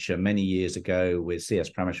in Nature many years ago with C.S.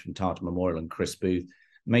 Pramesh from Tata Memorial and Chris Booth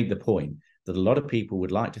made the point that a lot of people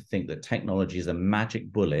would like to think that technology is a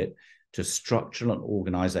magic bullet to structural and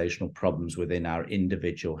organizational problems within our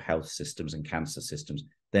individual health systems and cancer systems.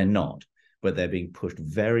 They're not, but they're being pushed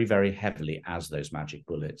very, very heavily as those magic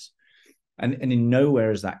bullets. And in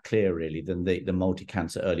nowhere is that clear, really, than the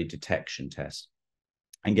multi-cancer early detection test.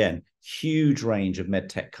 Again, huge range of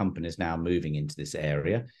medtech companies now moving into this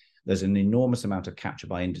area. There's an enormous amount of capture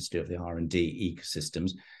by industry of the R&D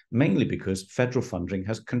ecosystems, mainly because federal funding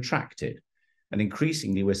has contracted. And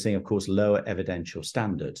increasingly, we're seeing, of course, lower evidential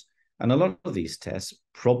standards. And a lot of these tests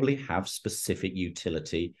probably have specific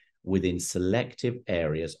utility within selective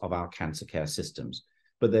areas of our cancer care systems,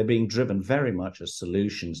 but they're being driven very much as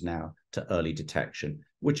solutions now to early detection,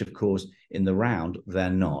 which of course in the round they're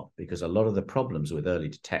not, because a lot of the problems with early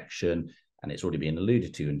detection, and it's already been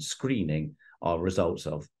alluded to in screening, are results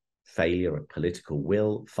of failure of political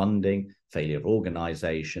will, funding, failure of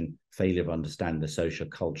organization, failure of understanding the social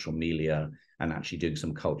cultural milieu, and actually doing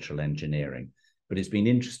some cultural engineering. But it's been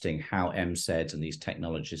interesting how MCEDs and these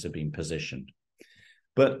technologies have been positioned.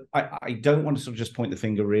 But I don't want to sort of just point the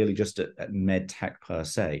finger really just at med tech per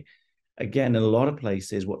se. Again, in a lot of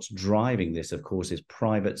places, what's driving this, of course, is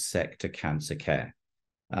private sector cancer care.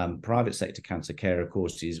 Private sector cancer care, of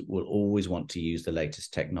course, will always want to use the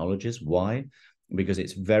latest technologies. Why? Because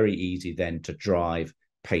it's very easy then to drive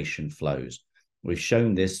patient flows. We've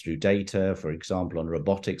shown this through data, for example, on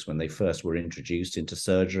robotics when they first were introduced into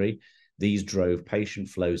surgery. These drove patient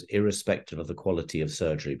flows irrespective of the quality of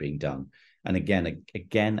surgery being done. And again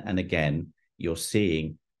and again, you're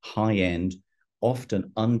seeing high-end,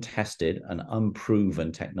 often untested and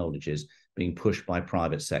unproven technologies being pushed by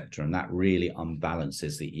private sector, and that really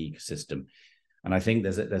unbalances the ecosystem. And I think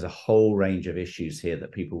there's a whole range of issues here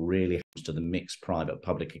that people really have to the mixed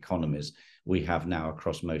private-public economies we have now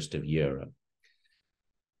across most of Europe.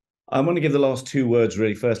 I want to give the last two words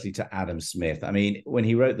really firstly to Adam Smith. I mean, when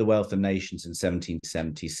he wrote The Wealth of Nations in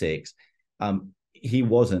 1776, he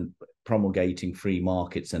wasn't promulgating free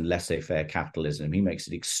markets and laissez-faire capitalism. He makes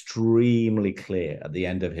it extremely clear at the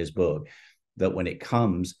end of his book that when it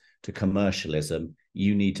comes to commercialism,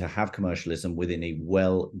 you need to have commercialism within a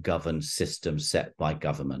well-governed system set by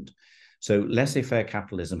government. So laissez-faire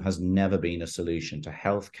capitalism has never been a solution to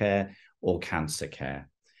healthcare or cancer care.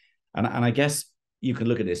 And I guess you can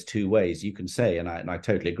look at this two ways. You can say, and I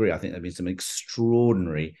totally agree, I think there have been some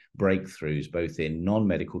extraordinary breakthroughs, both in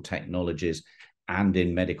non-medical technologies and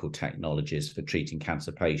in medical technologies for treating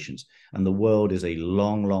cancer patients. And the world is a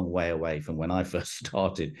long, long way away from when I first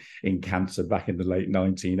started in cancer back in the late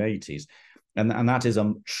 1980s. And that is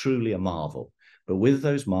truly a marvel. But with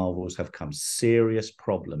those marvels have come serious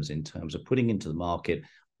problems in terms of putting into the market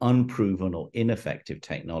unproven or ineffective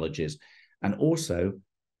technologies, and also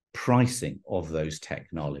pricing of those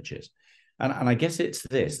technologies. And I guess it's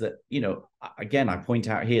this, that, you know, again, I point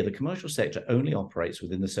out here, the commercial sector only operates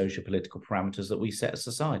within the socio-political parameters that we set as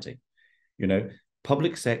society. You know,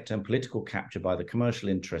 public sector and political capture by the commercial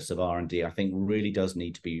interests of R&D, I think really does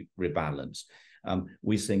need to be rebalanced.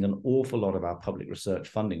 We're seeing an awful lot of our public research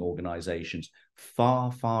funding organizations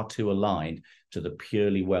far, far too aligned to the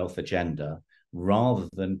purely wealth agenda, rather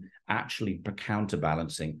than actually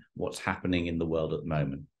counterbalancing what's happening in the world at the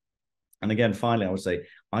moment. And again, finally, I would say,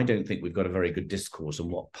 I don't think we've got a very good discourse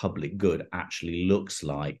on what public good actually looks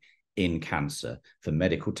like in cancer for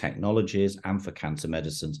medical technologies and for cancer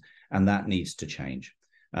medicines, and that needs to change.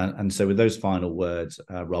 And so with those final words,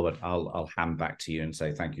 Robert, I'll hand back to you and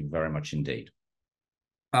say thank you very much indeed.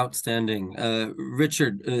 Outstanding.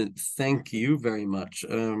 Richard, thank you very much.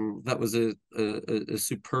 That was a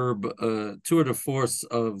superb tour de force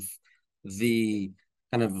of the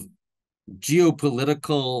kind of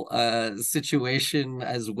geopolitical situation,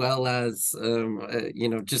 as well as you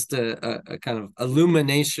know, just a kind of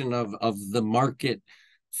illumination of the market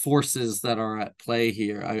forces that are at play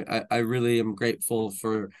here. I really am grateful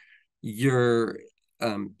for your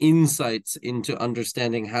insights into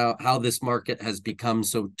understanding how this market has become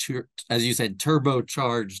so, as you said,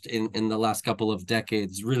 turbocharged in the last couple of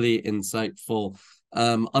decades. Really insightful.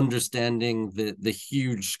 Understanding the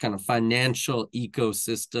huge kind of financial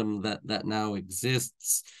ecosystem that now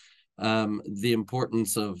exists, the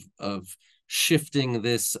importance of shifting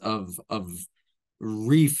this, of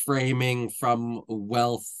reframing from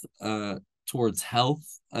wealth towards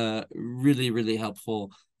health. Really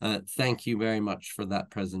helpful. Thank you very much for that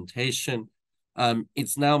presentation.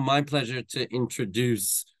 It's now my pleasure to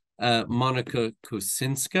introduce Monika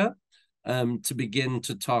Kosinska to begin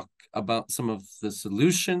to talk about some of the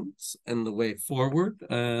solutions and the way forward.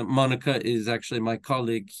 Monika is actually my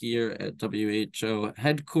colleague here at WHO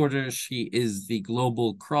headquarters. She is the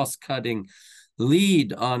global cross-cutting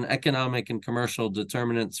lead on economic and commercial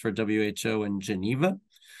determinants for WHO in Geneva.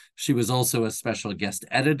 She was also a special guest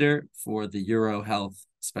editor for the EuroHealth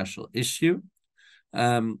special issue.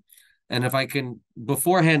 And if I can,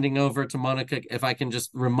 before handing over to Monica, if I can just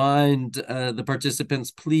remind the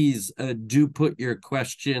participants, please do put your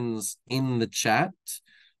questions in the chat.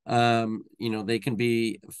 They can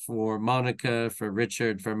be for Monica, for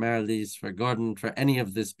Richard, for Marlies, for Gordon, for any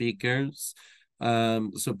of the speakers.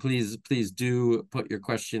 So please do put your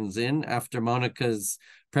questions in. After Monica's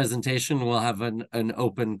presentation, we'll have an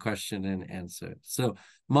open question and answer. So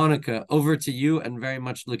Monica, over to you, and very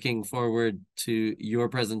much looking forward to your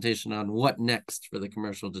presentation on what next for the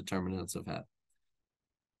commercial determinants of health.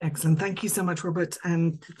 Excellent. Thank you so much, Robert.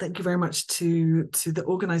 And thank you very much to the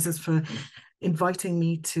organizers for inviting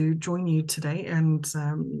me to join you today, and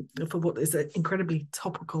for what is an incredibly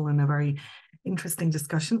topical and a very interesting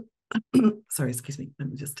discussion. Sorry, excuse me. Let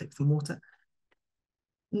me just take some water.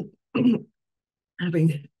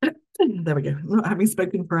 There we go. Not having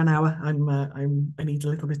spoken for an hour, I need a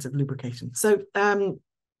little bit of lubrication. So,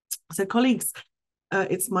 colleagues,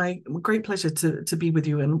 it's my great pleasure to be with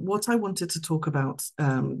you. And what I wanted to talk about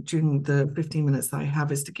during the 15 minutes that I have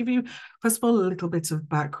is to give you, first of all, a little bit of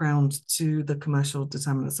background to the commercial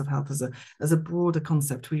determinants of health as a broader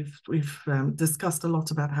concept. We've discussed a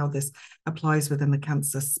lot about how this applies within the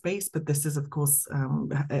cancer space, but this is, of course,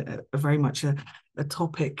 very much a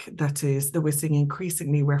topic that we're seeing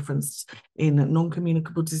increasingly referenced in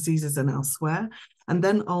non-communicable diseases and elsewhere. And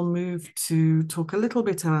then I'll move to talk a little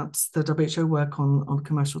bit about the WHO work on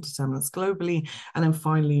commercial determinants globally, and then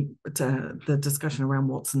finally the discussion around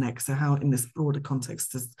what's next. So how, in this broader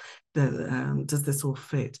context, does this all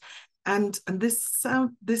fit? And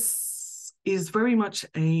this is very much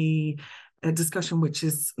a discussion which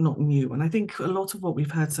is not new, and I think a lot of what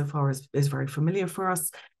we've heard so far is very familiar for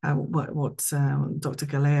us. What Dr.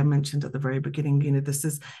 Galea mentioned at the very beginning, this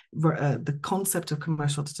is the concept of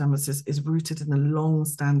commercial determinants is rooted in the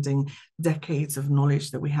long-standing decades of knowledge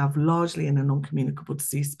that we have, largely in the non-communicable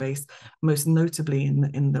disease space, most notably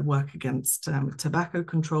in the work against tobacco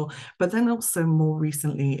control, but then also more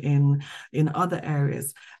recently in other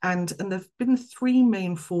areas. And there've been three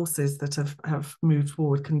main forces that have moved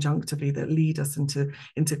forward conjunctively that lead us into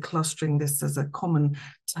clustering this as a common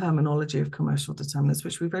terminology of commercial determinants,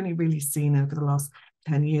 which we've only really seen over the last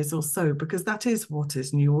 10 years or so, because that is what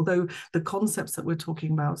is new. Although the concepts that we're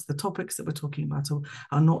talking about, the topics that we're talking about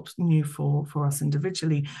are not new for us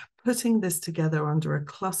individually, putting this together under a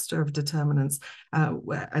cluster of determinants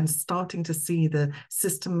and starting to see the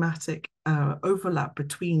systematic overlap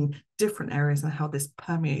between different areas and how this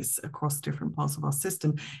permeates across different parts of our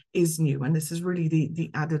system is new. And this is really the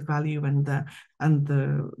added value and the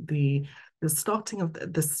starting of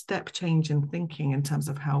the step change in thinking in terms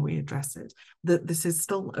of how we address it. That this is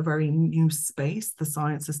still a very new space. The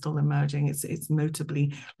science is still emerging. It's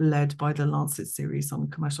notably led by the Lancet series on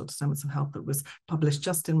commercial determinants of health that was published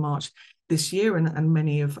just in March this year, and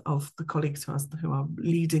many of the colleagues who are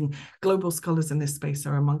leading global scholars in this space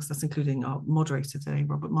are amongst us, including our moderator today,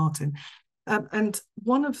 Robert Martin. And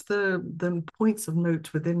one of the points of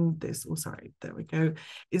note within this, there we go,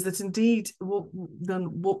 is that indeed what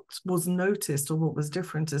was noticed or what was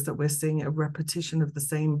different is that we're seeing a repetition of the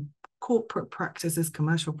same corporate practices,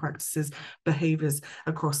 commercial practices, behaviors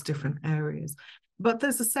across different areas. But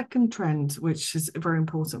there's a second trend which is very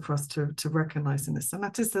important for us to recognize in this, and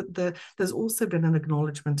that is that there's also been an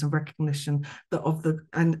acknowledgement and recognition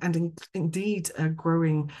indeed a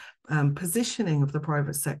growing positioning of the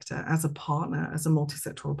private sector as a partner, as a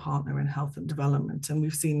multi-sectoral partner in health and development. And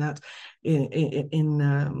we've seen that we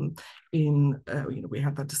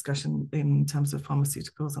had that discussion in terms of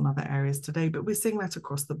pharmaceuticals and other areas today, but we're seeing that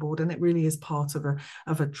across the board, and it really is part of a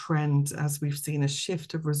trend as we've seen a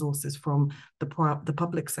shift of resources from the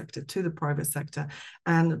public sector to the private sector,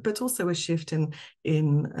 but also a shift in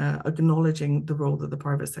acknowledging the role that the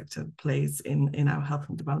private sector plays in our health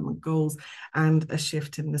and development goals, and a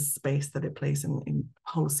shift in the space that it plays in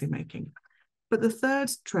policy making. But the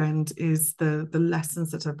third trend is the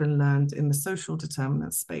lessons that have been learned in the social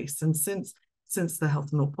determinant space. And since the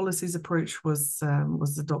health and all policies approach was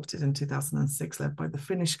adopted in 2006, led by the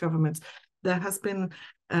Finnish government, there has been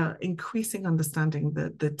increasing understanding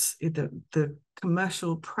that the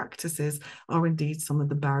commercial practices are indeed some of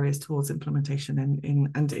the barriers towards implementation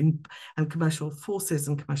and commercial forces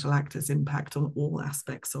and commercial actors impact on all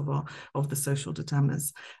aspects of the social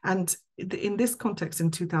determinants. And in this context,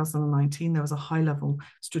 in 2019, there was a high-level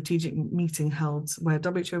strategic meeting held where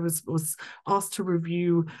WHO was asked to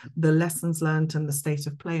review the lessons learned and the state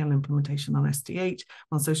of play on implementation on SDH,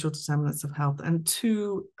 on social determinants of health, and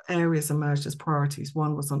two areas emerged as priorities.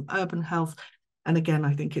 One was on urban health. And again,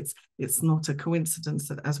 I think it's not a coincidence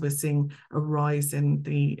that as we're seeing a rise in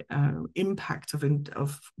the impact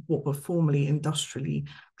of what were formerly industrially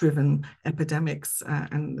driven epidemics,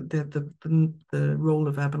 and the role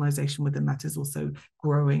of urbanization within that is also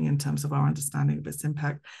growing in terms of our understanding of its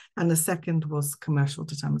impact. And the second was commercial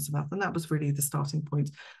determinants of health, and that was really the starting point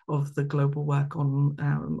of the global work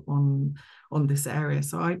on this area.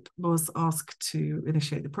 So I was asked to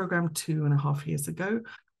initiate the program 2.5 years ago.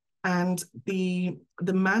 And the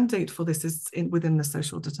mandate for this is within the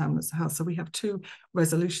social determinants of health. So we have 2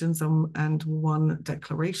 resolutions and 1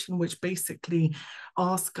 declaration, which basically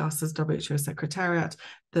ask us as WHO Secretariat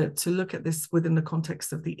to look at this within the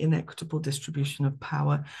context of the inequitable distribution of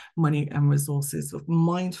power, money and resources,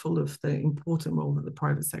 mindful of the important role that the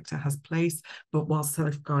private sector has played, but while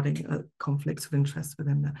safeguarding conflicts of interest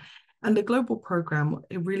within that. And the global program,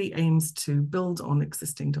 it really aims to build on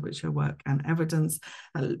existing WHO work and evidence,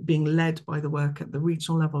 being led by the work at the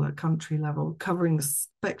regional level, at country level, covering the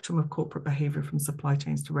spectrum of corporate behavior from supply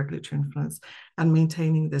chains to regulatory influence, and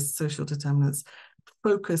maintaining this social determinants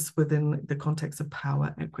focus within the context of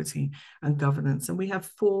power, equity, and governance. And we have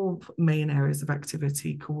 4 main areas of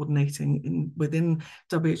activity coordinating within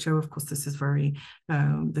WHO. Of course, this is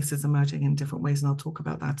this is emerging in different ways, and I'll talk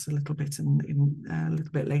about that a little bit a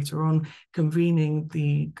little bit later on. Convening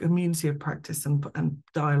the community of practice and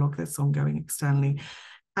dialogue that's ongoing externally,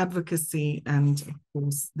 advocacy, and of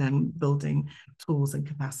course, then building tools and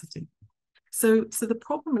capacity. So the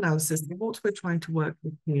problem analysis, what we're trying to work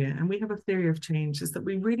with here, and we have a theory of change, is that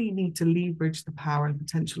we really need to leverage the power and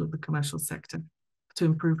potential of the commercial sector to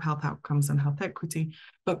improve health outcomes and health equity,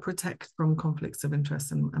 but protect from conflicts of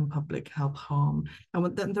interest and public health harm.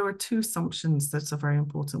 And then there are 2 assumptions that are very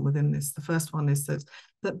important within this. The first one is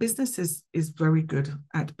that business is very good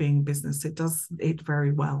at being business. It does it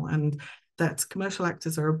very well, and that commercial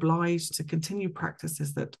actors are obliged to continue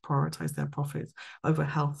practices that prioritize their profits over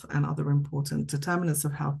health and other important determinants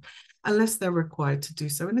of health, unless they're required to do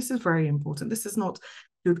so. And this is very important. This is not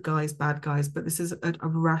good guys, bad guys, but this is a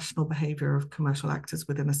rational behavior of commercial actors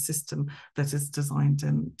within a system that is designed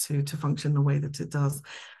to function the way that it does.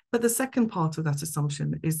 But the second part of that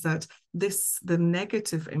assumption is that the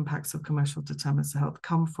negative impacts of commercial determinants of health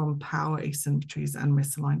come from power asymmetries and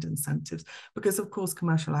misaligned incentives, because of course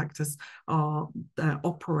commercial actors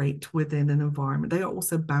operate within an environment. They are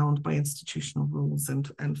also bound by institutional rules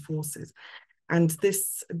and forces. And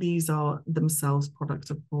these are themselves products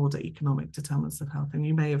of broader economic determinants of health. And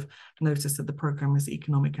you may have noticed that the program is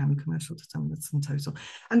economic and commercial determinants in total.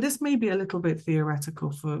 And this may be a little bit theoretical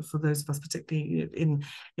for those of us, particularly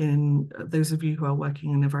in those of you who are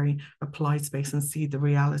working in a very applied space and see the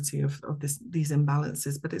reality of these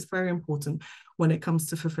imbalances. But it's very important when it comes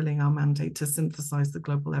to fulfilling our mandate to synthesize the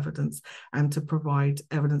global evidence and to provide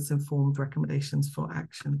evidence-informed recommendations for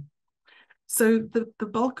action. So the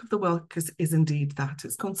bulk of the work is indeed that.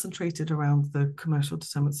 It's concentrated around the Commercial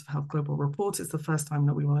Determinants of Health Global Report. It's the first time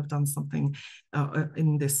that we will have done something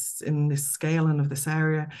in this scale and of this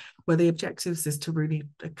area, where the objectives is to really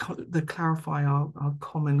clarify our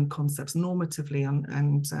common concepts normatively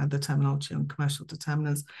and the terminology on commercial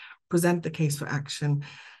determinants, present the case for action,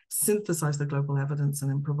 synthesize the global evidence,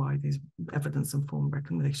 and then provide these evidence-informed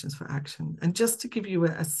recommendations for action. And just to give you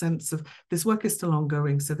a sense of, this work is still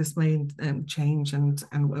ongoing, so this may change and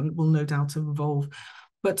will no doubt evolve,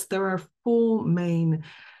 but there are 4 main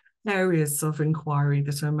areas of inquiry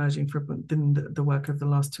that are emerging from the work of the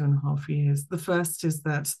last 2.5 years. The first is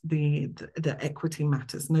that the equity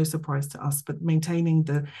matters, no surprise to us, but maintaining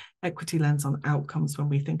the equity lens on outcomes when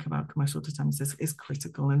we think about commercial determinants is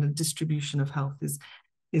critical, and the distribution of health is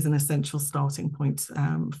an essential starting point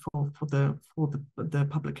for the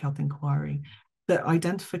public health inquiry. The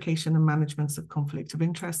identification and management of conflict of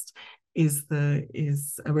interest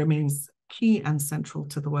remains key and central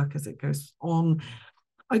to the work as it goes on.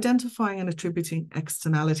 Identifying and attributing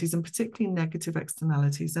externalities, and particularly negative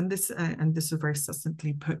externalities, and this is very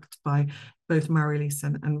succinctly put by both Marilise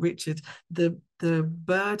and Richard. The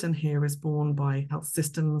burden here is borne by health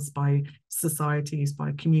systems, by societies,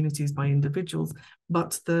 by communities, by individuals,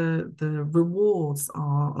 but the rewards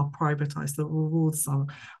are privatized. The rewards are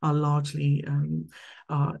largely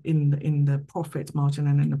in the profit margin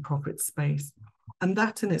and in the profit space. And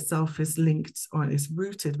that in itself is linked, or is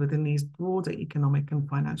rooted within these broader economic and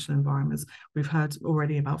financial environments. We've heard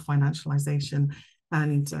already about financialization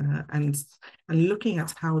and looking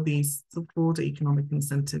at how these broader economic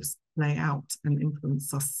incentives play out and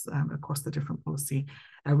influence us across the different policy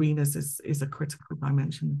arenas is a critical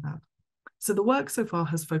dimension of that. So the work so far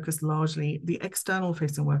has focused largely the external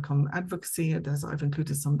facing work on advocacy. I've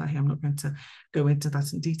included some of that here. I'm not going to go into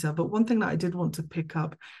that in detail. But one thing that I did want to pick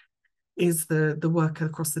up is the work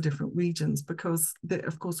across the different regions, because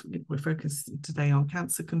of course we're focused today on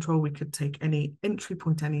cancer control. We could take any entry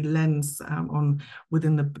point, any lens on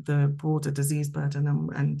within the broader disease burden,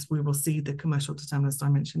 and we will see the commercial determinants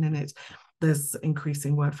dimension in it. There's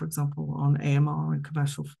increasing work, for example, on AMR and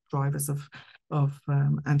commercial drivers of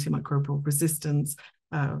antimicrobial resistance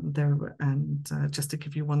just to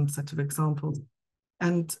give you one set of examples.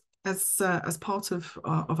 And as part of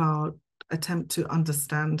our attempt to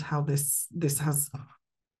understand how this has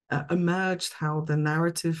emerged, how the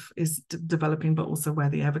narrative is developing, but also where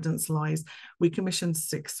the evidence lies, we commissioned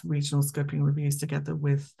 6 regional scoping reviews together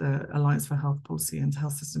with the Alliance for Health Policy and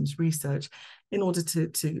Health Systems Research in order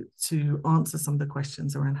to answer some of the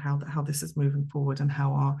questions around how this is moving forward and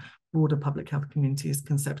how our broader public health community is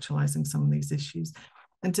conceptualizing some of these issues.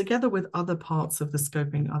 And together with other parts of the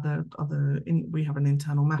scoping, we have an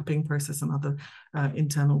internal mapping process and other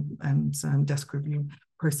internal and desk review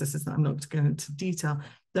processes that I'm not going into detail.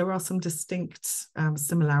 There are some distinct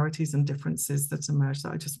similarities and differences that emerge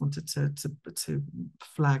that I just wanted to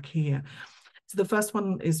flag here. So the first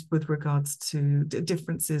one is with regards to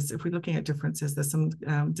differences. If we're looking at differences, there's some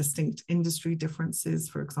distinct industry differences.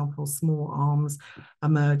 For example, small arms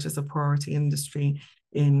emerge as a priority industry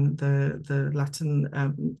in the Latin,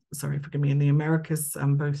 in the Americas,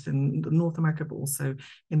 both in North America, but also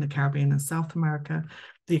in the Caribbean and South America.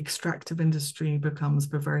 The extractive industry becomes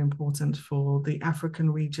very important for the African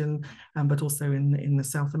region, but also in the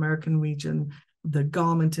South American region. The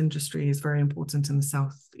garment industry is very important in the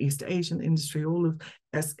Southeast Asian industry,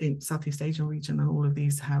 in Southeast Asian region, and all of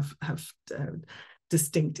these have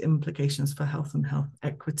distinct implications for health and health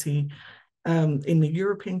equity. In the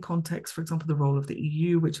European context, for example, the role of the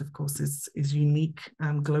EU, which of course is unique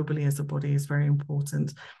globally as a body, is very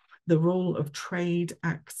important. The role of trade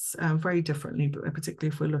acts very differently, particularly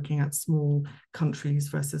if we're looking at small countries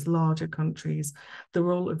versus larger countries. The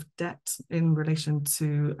role of debt in relation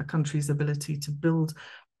to a country's ability to build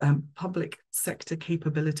public sector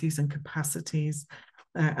capabilities and capacities,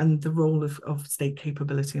 and the role of state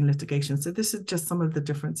capability in litigation. So this is just some of the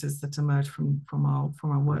differences that emerge from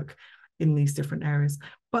our work in these different areas,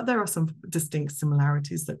 but there are some distinct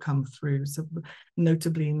similarities that come through. So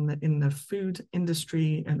notably in the food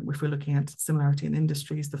industry, and if we're looking at similarity in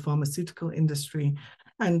industries, the pharmaceutical industry,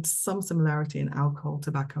 and some similarity in alcohol,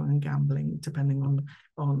 tobacco, and gambling, depending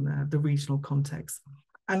on the regional context.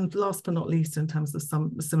 And last but not least, in terms of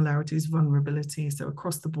some similarities, vulnerability. So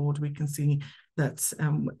across the board, we can see that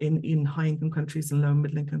in high-income countries and low and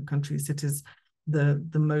middle-income countries, it is the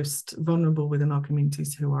most vulnerable within our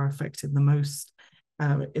communities who are affected the most,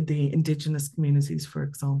 the indigenous communities, for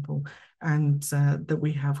example, and that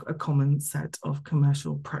we have a common set of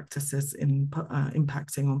commercial practices in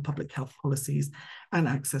impacting on public health policies and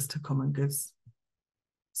access to common goods.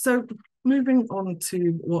 So moving on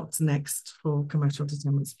to what's next for commercial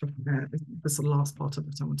determinants, for this last part of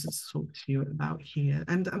it I wanted to talk to you about here.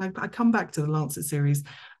 And I come back to the Lancet series.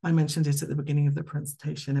 I mentioned it at the beginning of the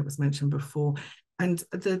presentation. It was mentioned before. And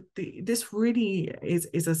this really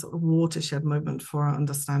is a sort of watershed moment for our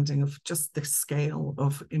understanding of just the scale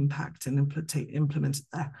of impact and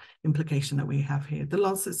implication that we have here. The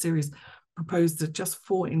Lancet series proposed that just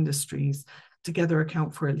 4 industries together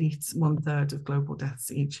account for at least 1/3 of global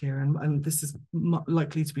deaths each year. And this is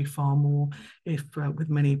likely to be far more if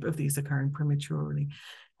with many of these occurring prematurely.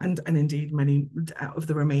 And indeed, many out of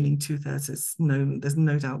the remaining 2/3 is known, there's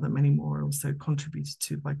no doubt that many more are also contributed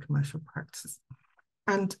to by commercial practice.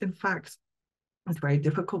 And in fact, it's very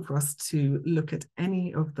difficult for us to look at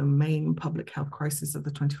any of the main public health crises of the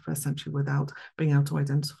 21st century without being able to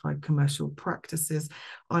identify commercial practices,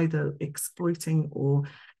 either exploiting or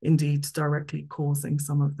indeed directly causing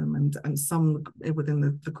some of them. And some within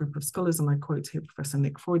the group of scholars, and I quote here Professor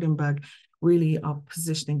Nick Freudenberg, really are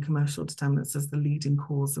positioning commercial determinants as the leading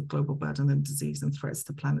cause of global burden and disease and threats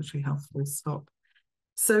to planetary health, full stop.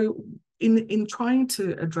 So in trying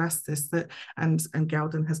to address this, and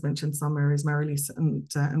Gowden has mentioned some areas, Marilise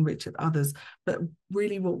and Richard others, but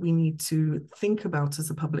really what we need to think about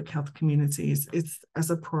as a public health community is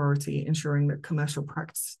as a priority ensuring that commercial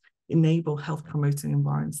practice enable health promoting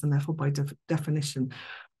environments and therefore by definition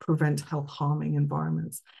prevent health harming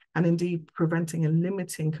environments, and indeed preventing and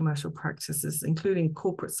limiting commercial practices, including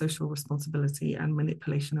corporate social responsibility and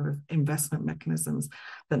manipulation of investment mechanisms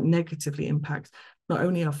that negatively impact not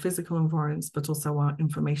only our physical environments, but also our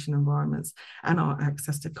information environments, and our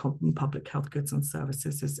access to public health goods and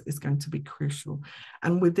services is going to be crucial.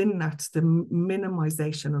 And within that, the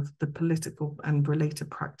minimization of the political and related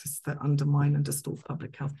practice that undermine and distort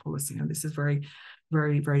public health policy. And this is very,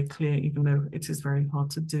 very, very clear, even though it is very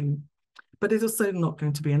hard to do. But it's also not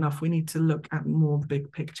going to be enough. We need to look at more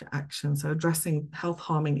big picture action. So addressing health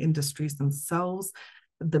harming industries themselves,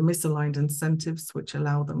 the misaligned incentives which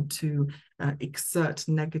allow them to exert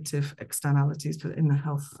negative externalities in the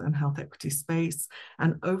health and health equity space,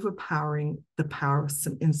 and overpowering the power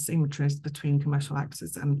asymmetries between commercial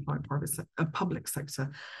actors and public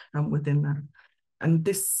sector within that. And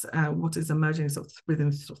this, what is emerging is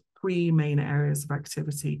within three main areas of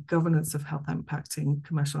activity: governance of health impacting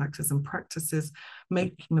commercial actors and practices,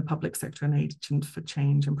 making the public sector an agent for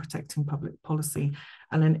change and protecting public policy,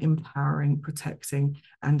 and then empowering, protecting,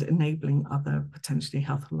 and enabling other potentially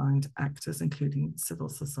health-aligned actors, including civil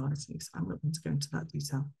societies. I'm not going to go into that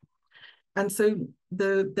detail. And so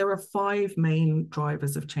there are five main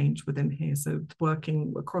drivers of change within here. So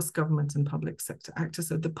working across government and public sector actors.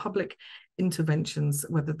 So the public interventions,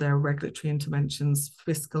 whether they're regulatory interventions,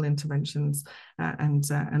 fiscal interventions, and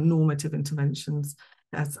normative interventions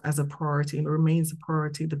as a priority, and it remains a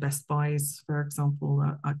priority. The best buys, for example,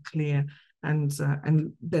 are clear. And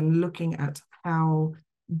then looking at how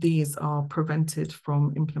these are prevented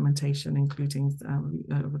from implementation, including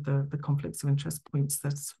the conflicts of interest points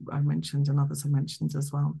that I mentioned and others have mentioned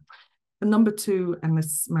as well. And number two, and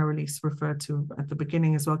this Marilise referred to at the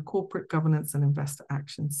beginning as well, corporate governance and investor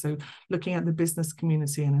action. So looking at the business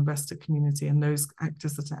community and investor community and those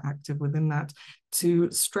actors that are active within that to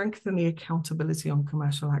strengthen the accountability on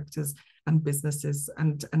commercial actors and businesses,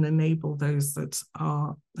 and enable those that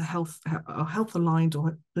are health aligned,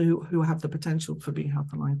 or who have the potential for being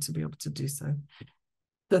health aligned, to be able to do so.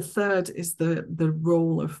 The third is the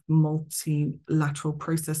role of multilateral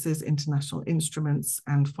processes, international instruments,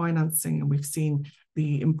 and financing. And we've seen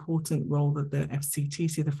the important role that the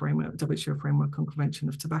FCTC, the WHO Framework on Prevention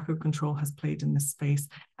of Tobacco Control, has played in this space.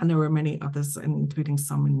 And there are many others, including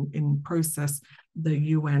some in process. The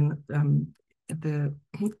UN,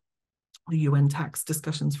 the UN tax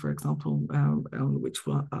discussions, for example, which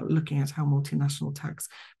were looking at how multinational tax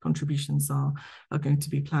contributions are going to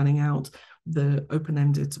be planning out. The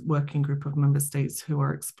open-ended working group of member states who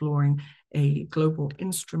are exploring a global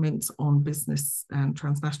instrument on business and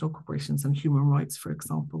transnational corporations and human rights, for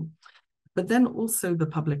example. But then also the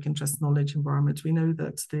public interest knowledge environment. We know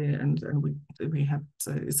that we have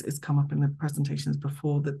it's come up in the presentations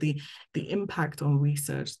before, that the impact on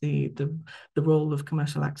research, the role of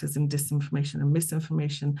commercial actors in disinformation and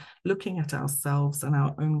misinformation, looking at ourselves and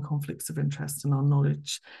our own conflicts of interest and our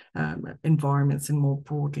knowledge environments and more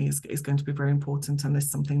broadly is going to be very important, and is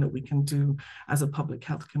something that we can do as a public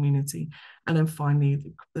health community. And then finally,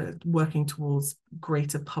 working towards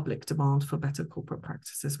greater public demand for better corporate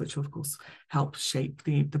practices, which of course help shape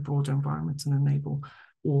the broader environment and enable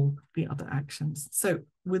all the other actions. So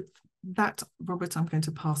with that, Robert, I'm going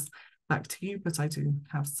to pass back to you, but I do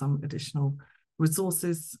have some additional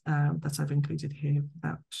resources that I've included here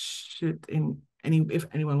that should, if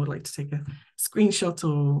anyone would like to take a screenshot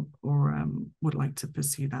or would like to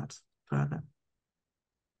pursue that further.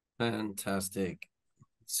 Fantastic.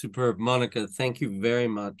 Superb. Monica, thank you very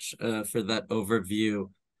much for that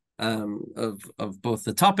overview of both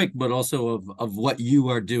the topic, but also of what you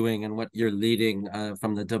are doing and what you're leading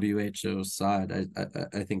from the WHO side.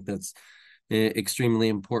 I think that's extremely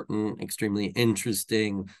important, extremely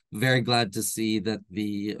interesting. Very glad to see that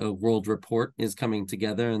the World Report is coming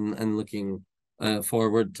together and looking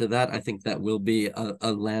forward to that. I think that will be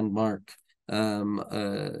a landmark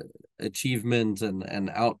achievement and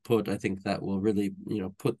output. I think that will really,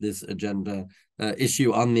 put this agenda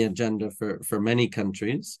issue on the agenda for many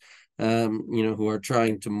countries, who are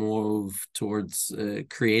trying to move towards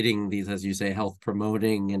creating these, as you say, health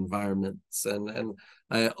promoting environments. And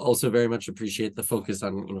I also very much appreciate the focus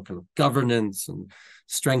on, kind of governance and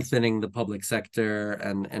strengthening the public sector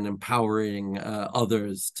and empowering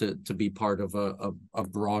others to be part of a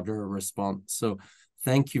broader response. So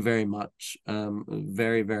thank you very much.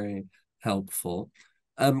 Very, very helpful.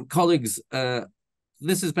 Colleagues,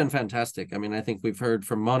 this has been fantastic. I mean, I think we've heard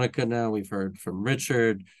from Monica now, we've heard from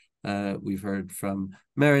Richard, we've heard from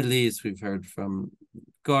Marilise, we've heard from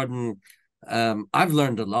Gordon. I've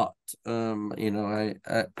learned a lot.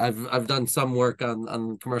 I've done some work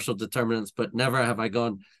on commercial determinants, but never have I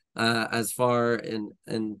gone as far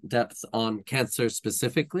in depth on cancer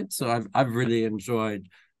specifically. So I've really enjoyed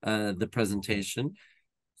the presentation.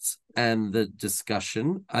 and the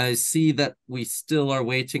discussion. I see that we still are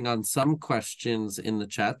waiting on some questions in the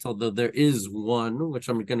chat, although there is one, which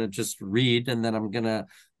I'm going to just read, and then I'm going to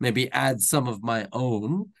maybe add some of my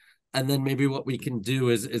own. And then maybe what we can do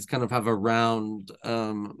is kind of have a round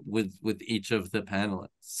with each of the panelists.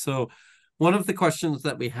 So one of the questions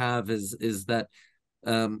that we have is that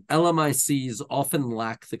LMICs often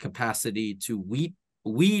lack the capacity to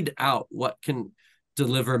weed out what can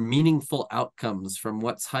deliver meaningful outcomes from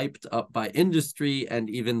what's hyped up by industry and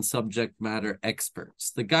even subject matter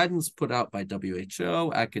experts. The guidance put out by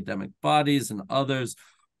WHO, academic bodies, and others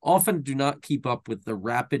often do not keep up with the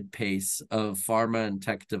rapid pace of pharma and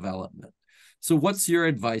tech development. So what's your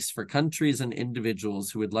advice for countries and individuals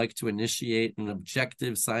who would like to initiate an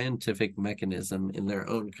objective scientific mechanism in their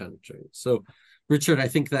own country? So Richard, I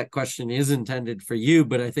think that question is intended for you,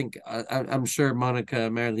 but I think I'm sure Monica,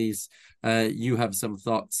 Marlies, you have some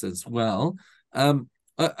thoughts as well.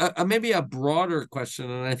 Maybe a broader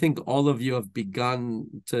question, and I think all of you have begun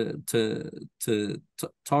to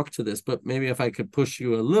talk to this, but maybe if I could push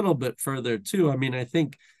you a little bit further too. I mean, I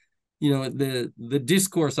think, you know, the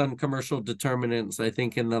discourse on commercial determinants, I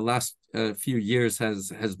think in the last few years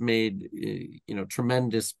has made, you know,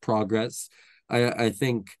 tremendous progress. I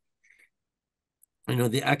think, you know,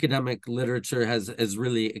 the academic literature has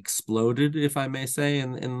really exploded, if I may say,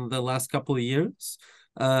 in the last couple of years.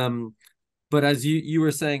 But as you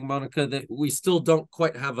were saying, Monica, that we still don't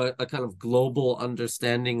quite have a kind of global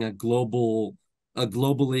understanding, a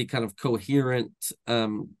globally kind of coherent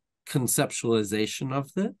conceptualization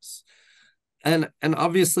of this. And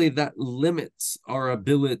obviously that limits our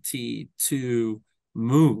ability to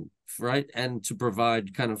move, right? And to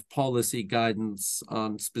provide kind of policy guidance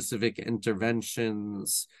on specific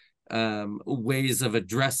interventions, ways of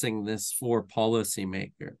addressing this for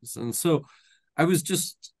policymakers. And so I was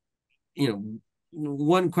just, you know,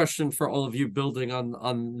 one question for all of you building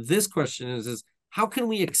on this question is how can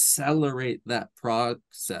we accelerate that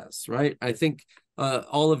process, right? I think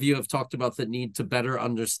all of you have talked about the need to better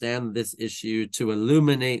understand this issue, to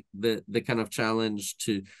illuminate the kind of challenge,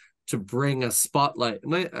 to bring a spotlight.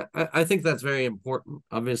 And I think that's very important.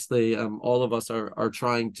 Obviously, all of us are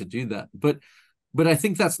trying to do that. But I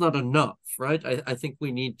think that's not enough, right? I think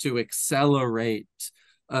we need to accelerate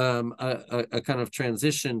a kind of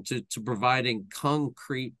transition to providing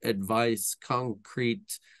concrete advice,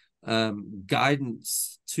 concrete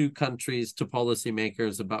guidance to countries, to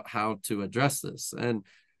policymakers about how to address this. And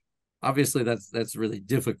obviously that's really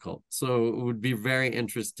difficult. So would be very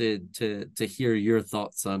interested to hear your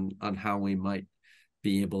thoughts on how we might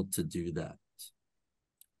be able to do that.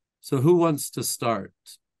 So who wants to start?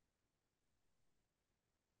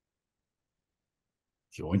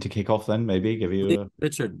 Do you want to kick off then? Maybe give you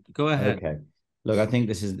Richard, go ahead. Okay. Look, I think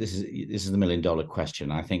this is the $1 million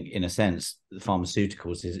question. I think in a sense,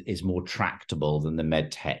 pharmaceuticals is more tractable than the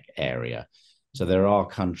med tech area. So there are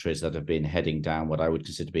countries that have been heading down what I would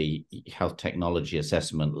consider to be health technology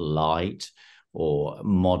assessment light or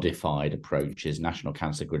modified approaches. National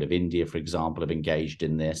Cancer Grid of India, for example, have engaged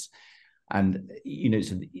in this. And, you know,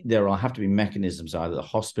 so there have to be mechanisms either at the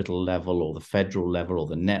hospital level or the federal level or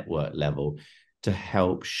the network level to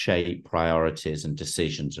help shape priorities and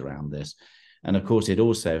decisions around this. And of course, it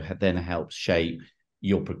also then helps shape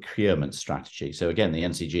your procurement strategy. So again, the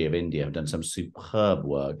NCG of India have done some superb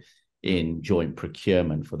work in joint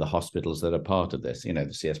procurement for the hospitals that are part of this. You know,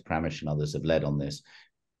 the CS Pramesh and others have led on this.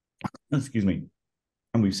 Excuse me.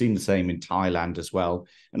 And we've seen the same in Thailand as well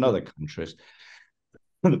and other countries.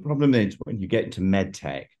 But the problem is when you get into med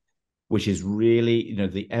tech, which is really, you know,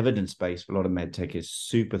 the evidence base for a lot of med tech is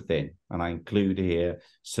super thin. And I include here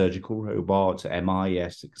surgical robots,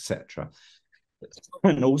 MIS, etc.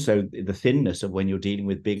 And also the thinness of when you're dealing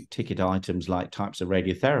with big ticket items like types of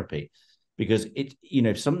radiotherapy. Because it, you know,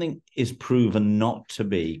 if something is proven not to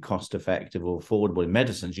be cost effective or affordable in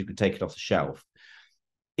medicines, you can take it off the shelf.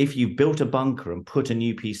 If you've built a bunker and put a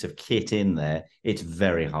new piece of kit in there, it's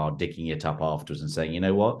very hard digging it up afterwards and saying, you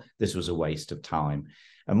know what, this was a waste of time.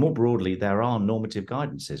 And more broadly, there are normative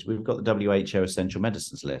guidances. We've got the WHO essential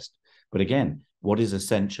medicines list. But again, what is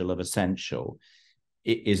essential of essential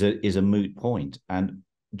is a moot point. And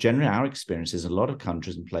generally, our experience is a lot of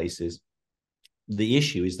countries and places, the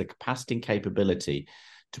issue is the capacity and capability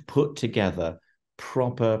to put together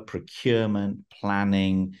proper procurement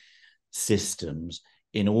planning systems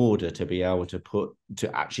in order to be able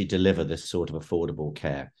to actually deliver this sort of affordable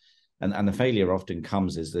care. And the failure often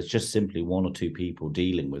comes is there's just simply one or two people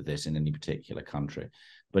dealing with this in any particular country.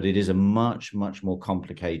 But it is a much, much more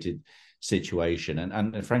complicated situation.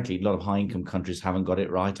 And frankly, a lot of high-income countries haven't got it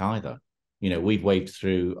right either. We've waved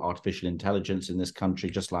through artificial intelligence in this country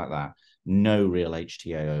just like that. No real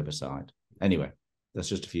HTA oversight. Anyway, that's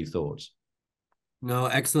just a few thoughts. No,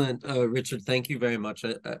 excellent, Richard. Thank you very much.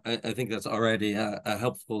 I think that's already a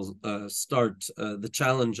helpful start. The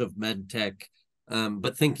challenge of medtech,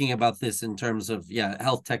 but thinking about this in terms of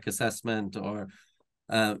health tech assessment, or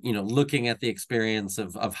looking at the experience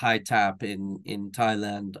of high tap in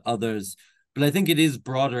Thailand, others. But I think it is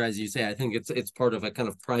broader, as you say. I think it's part of a kind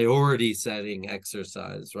of priority setting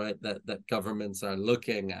exercise, right? That governments are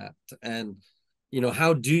looking at. And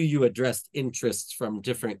how do you address interests from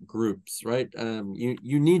different groups, right?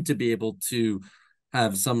 You need to be able to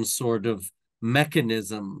have some sort of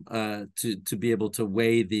mechanism to be able to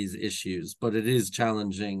weigh these issues, but it is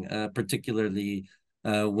challenging, particularly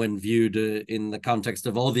when viewed in the context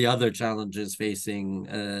of all the other challenges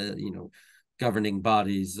facing, governing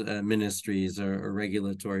bodies, ministries, or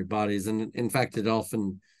regulatory bodies. And in fact, it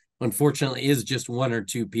often, unfortunately, is just one or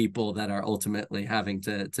two people that are ultimately having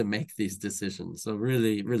to make these decisions. So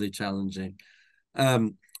really, really challenging.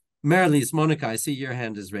 Marylise, Monica, I see your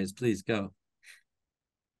hand is raised. Please go.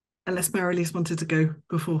 Unless Marylise wanted to go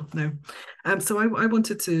before, no. So I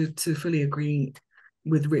wanted to fully agree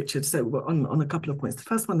with Richard. So on a couple of points. The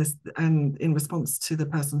first one is, in response to the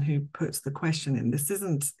person who puts the question in, this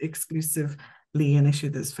isn't exclusively an issue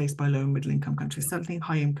that's faced by low and middle income countries. Certainly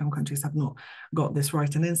high income countries have not got this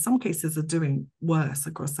right, and in some cases are doing worse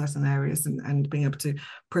across certain areas, and being able to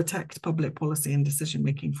protect public policy and decision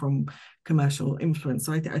making from commercial influence.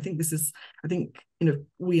 So I think this is,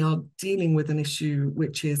 we are dealing with an issue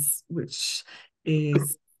which is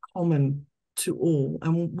common to all.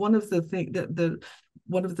 And one of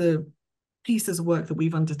the pieces of work that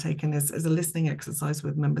we've undertaken is a listening exercise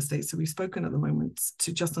with member states. So we've spoken at the moment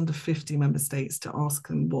to just under 50 member states to ask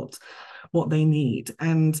them what they need.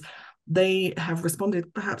 And they have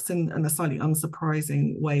responded perhaps in a slightly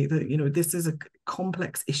unsurprising way that, this is a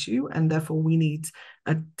complex issue, and therefore we need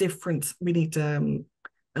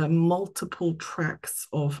multiple tracks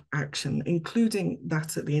of action, including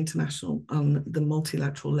that at the international and the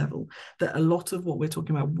multilateral level, that a lot of what we're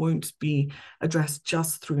talking about won't be addressed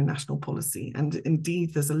just through national policy. And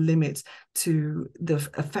indeed, there's a limit to the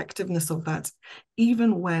effectiveness of that,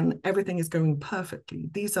 even when everything is going perfectly.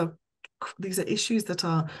 These are issues that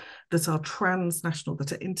are transnational,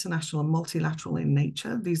 that are international and multilateral in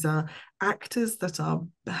nature. These are actors that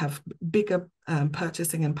have bigger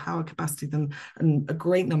purchasing and power capacity than a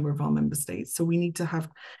great number of our member states. So we need to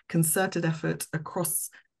have concerted effort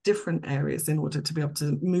across different areas in order to be able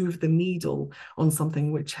to move the needle on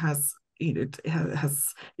something which has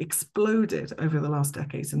exploded over the last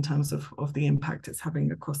decades in terms of the impact it's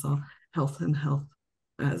having across our health and health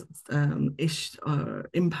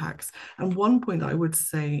impacts. And one point I would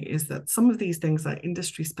say is that some of these things are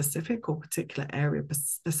industry specific or particular area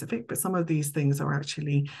specific, but some of these things are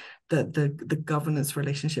actually the governance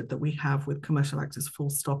relationship that we have with commercial actors,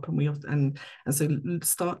 full stop. And so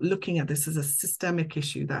start looking at this as a systemic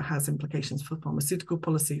issue that has implications for pharmaceutical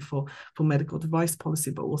policy, for medical device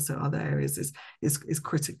policy, but also other areas is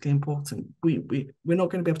critically important. We're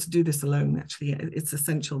not going to be able to do this alone. Actually, it's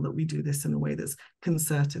essential that we do this in a way that's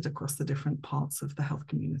concerted across the different parts of the health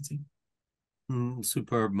community.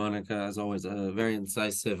 Superb, Monica, as always, very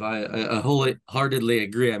incisive. I wholeheartedly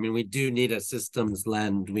agree. I mean, we do need a systems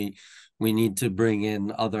lens. We need to bring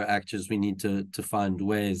in other actors. We need to find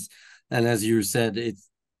ways. And as you said,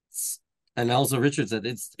 and also Richard said,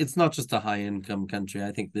 it's not just a high income country.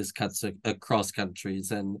 I think this cuts across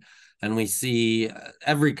countries, and we see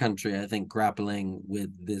every country, I think, grappling with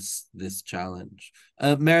this challenge.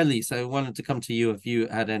 Marylise, I wanted to come to you if you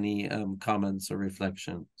had any comments or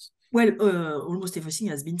reflections. Well, almost everything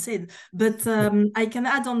has been said, but I can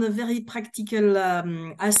add on a very practical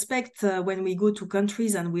aspect when we go to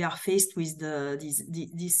countries and we are faced with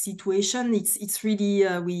this situation. It's really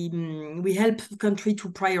we help the country to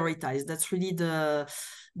prioritize. That's really the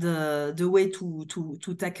way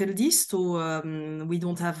to tackle this. So we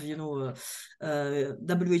don't have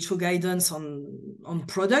WHO guidance on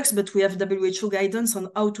products, but we have WHO guidance on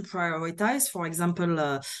how to prioritize. For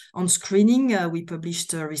example, on screening, we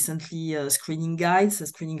published recently screening guides,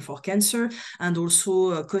 screening for cancer, and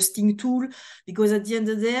also a costing tool, because at the end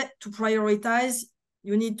of the day, to prioritize,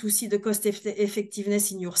 you need to see the cost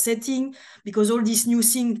effectiveness in your setting, because all these new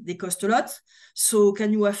things, they cost a lot. So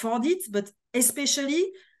can you afford it? But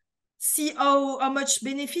especially see how much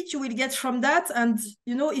benefit you will get from that. And,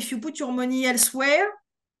 if you put your money elsewhere,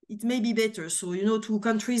 it may be better. So, you know, to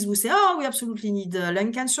countries who say, oh, we absolutely need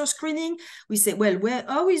lung cancer screening, we say, well,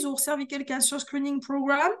 how is our cervical cancer screening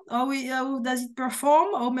program? How does it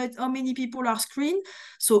perform? How many people are screened?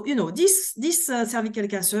 So, you know, this cervical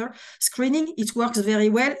cancer screening, it works very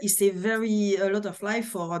well. It saves a lot of life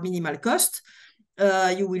for a minimal cost.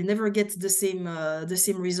 You will never get the same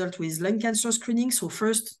result with lung cancer screening. So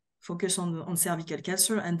first, focus on cervical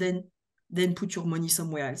cancer, and then put your money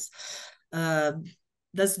somewhere else.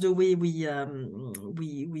 That's the way we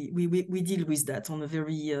deal with that on a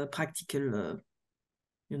very practical,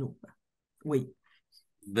 you know, way.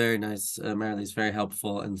 Very nice, Marilyse. Very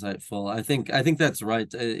helpful, insightful. I think that's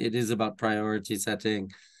right. It is about priority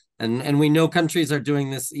setting. And we know countries are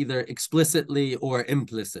doing this either explicitly or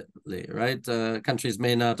implicitly, right? Countries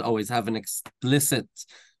may not always have an explicit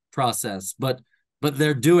process, but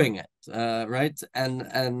they're doing it, right? And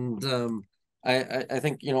I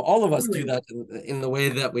think, you know, all of us do that in the way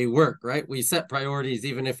that we work, right? We set priorities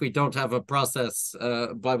even if we don't have a process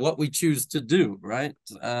by what we choose to do, right?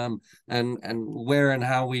 And where and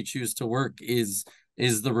how we choose to work is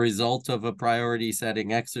the result of a priority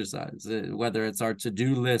setting exercise, whether it's our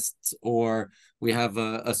to-do lists or we have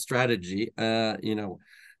a strategy, you know,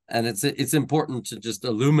 and it's important to just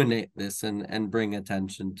illuminate this and bring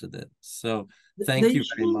attention to this. So thank you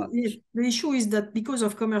very much. The issue is that because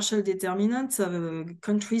of commercial determinants,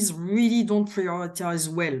 countries really don't prioritize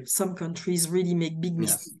well. Some countries really make big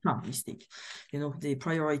mistakes. Mistake. You know, they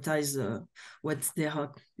prioritize what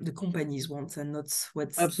the companies want and not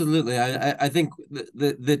what. Absolutely. I think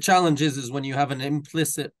the challenge is when you have an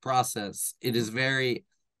implicit process, it is very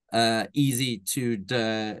easy to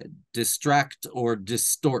distract or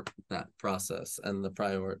distort that process and the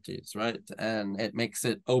priorities, right? And it makes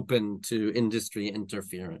it open to industry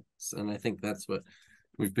interference. And I think that's what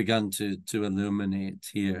we've begun to illuminate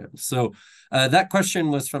here. So that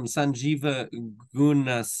question was from Sanjeeva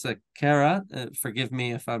Gunasekera. Forgive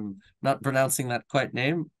me if I'm not pronouncing that quite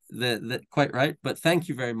right, but thank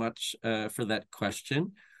you very much for that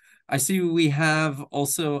question. I see we have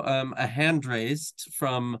also a hand raised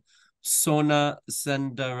from Sona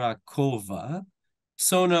Sendarakova.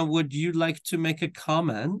 Sona, would you like to make a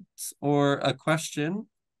comment or a question?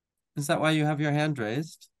 Is that why you have your hand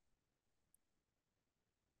raised?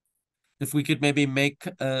 If we could maybe make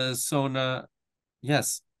Sona,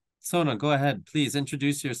 yes, Sona, go ahead. Please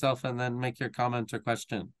introduce yourself and then make your comment or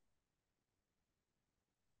question.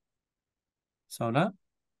 Sona?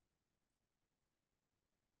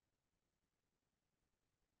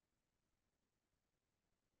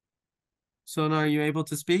 Sona, are you able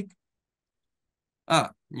to speak?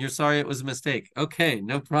 Ah, you're sorry it was a mistake. Okay,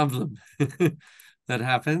 no problem. That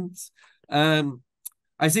happens.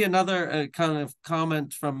 I see another kind of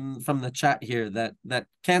comment from the chat here that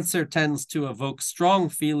cancer tends to evoke strong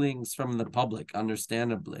feelings from the public,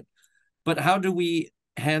 understandably. But how do we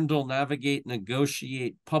handle, navigate,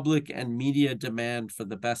 negotiate public and media demand for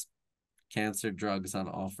the best cancer drugs on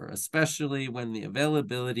offer, especially when the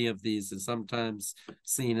availability of these is sometimes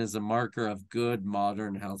seen as a marker of good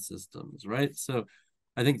modern health systems, right? So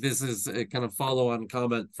I think this is a kind of follow-on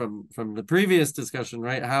comment from the previous discussion,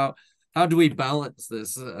 right? How do we balance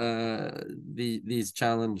this, these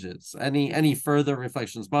challenges? Any further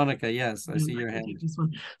reflections? Monica, yes, I see your hand.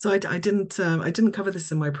 So I didn't cover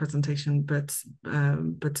this in my presentation, but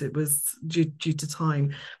it was due to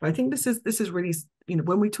time. But I think this is really, you know,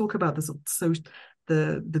 when we talk about this, so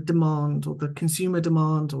the demand or the consumer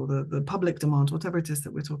demand or the public demand, whatever it is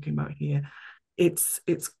that we're talking about here, it's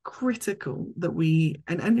critical that we,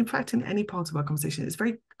 and in fact in any part of our conversation, it's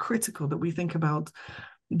very critical that we think about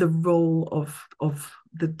the role of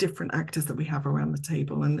the different actors that we have around the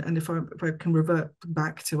table. And if I can revert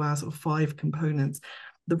back to our sort of 5 components,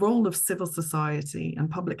 the role of civil society and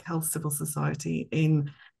public health civil society in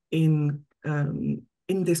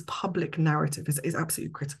this public narrative is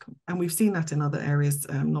absolutely critical. And we've seen that in other areas,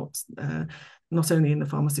 not only in the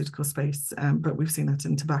pharmaceutical space, but we've seen that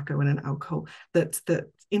in tobacco and in alcohol, that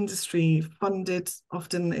industry funded,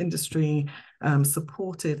 often industry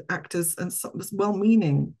supported actors and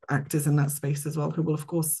well-meaning actors in that space as well, who will of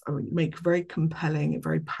course make very compelling,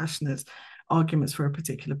 very passionate arguments for a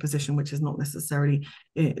particular position, which is not necessarily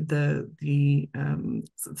the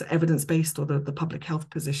evidence-based or the public health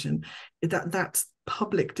position. That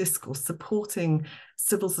public discourse supporting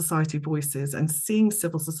civil society voices and seeing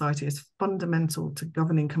civil society as fundamental to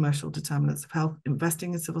governing commercial determinants of health,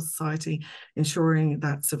 investing in civil society, ensuring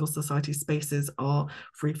that civil society spaces are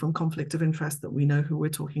free from conflict of interest, that we know who we're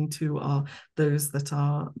talking to are those that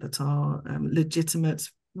are legitimate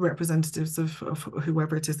representatives of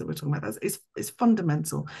whoever it is that we're talking about. Is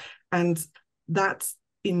fundamental, and that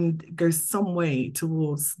goes some way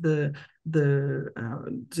towards the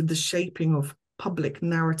shaping of public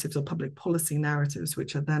narratives or public policy narratives,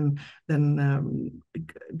 which are then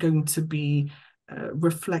going to be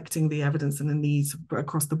reflecting the evidence and the needs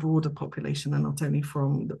across the broader population, and not only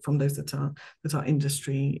from those that are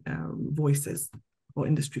industry voices or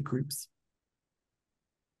industry groups.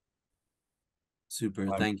 Super,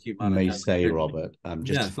 thank you, I may Monica. say, Robert,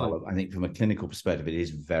 just Yeah, to follow, I think from a clinical perspective, it is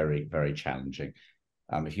very, very challenging.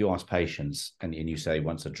 If you ask patients and you say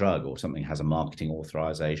once a drug or something has a marketing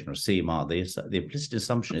authorization or a CE mark, the implicit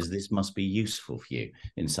assumption is this must be useful for you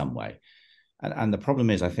in some way. And the problem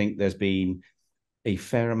is, I think there's been a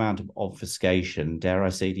fair amount of obfuscation, dare I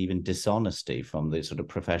say it, even dishonesty from the sort of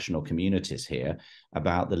professional communities here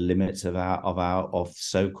about the limits of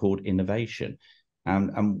so-called innovation.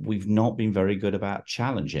 And we've not been very good about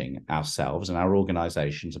challenging ourselves and our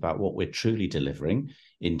organizations about what we're truly delivering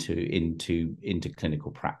into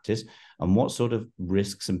clinical practice and what sort of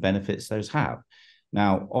risks and benefits those have.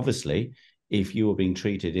 Now, obviously, if you are being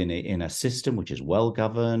treated in a system which is well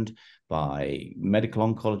governed by medical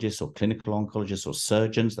oncologists or clinical oncologists or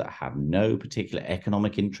surgeons that have no particular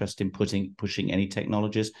economic interest in pushing any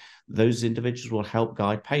technologies, those individuals will help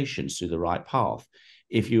guide patients through the right path.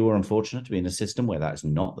 If you are unfortunate to be in a system where that's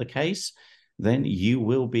not the case, then you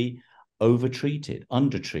will be overtreated,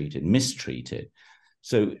 undertreated, mistreated.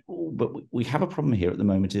 So, but we have a problem here at the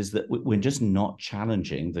moment is that we're just not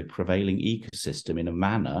challenging the prevailing ecosystem in a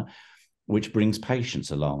manner which brings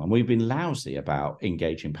patients along. And we've been lousy about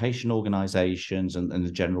engaging patient organizations and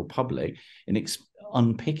the general public in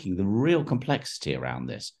unpicking the real complexity around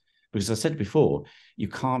this. Because as I said before, you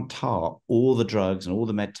can't tar all the drugs and all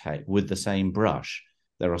the med tech with the same brush.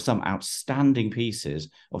 There are some outstanding pieces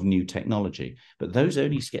of new technology, but those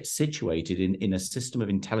only get situated in a system of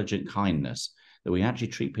intelligent kindness, that we actually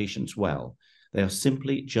treat patients well. They are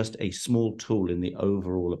simply just a small tool in the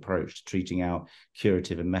overall approach to treating our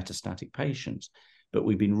curative and metastatic patients. But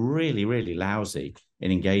we've been really, really lousy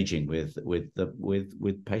in engaging with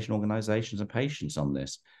patient organizations and patients on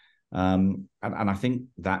this. And I think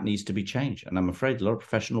that needs to be changed. And I'm afraid a lot of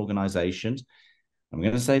professional organizations, I'm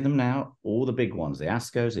going to say them now, all the big ones, the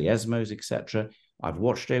ASCOs, the ESMOs, etc. I've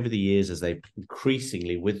watched over the years as they've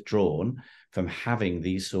increasingly withdrawn from having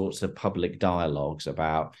these sorts of public dialogues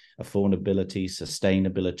about affordability,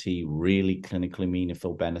 sustainability, really clinically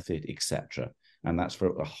meaningful benefit, etc. And that's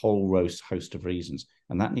for a whole host of reasons.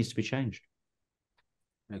 And that needs to be changed.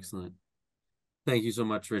 Excellent. Thank you so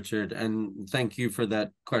much, Richard. And thank you for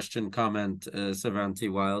that question, comment, Savanti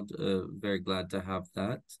Wild. Very glad to have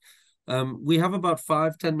that. We have about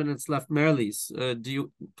 5-10 minutes left. Marlies, do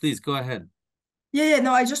you please go ahead?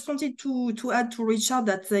 No, I just wanted to add to Richard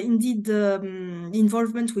that indeed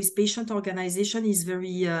involvement with patient organization is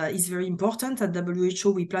very important. At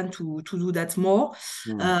WHO, we plan to do that more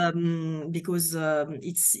because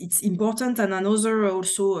it's important. And another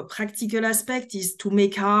also practical aspect is to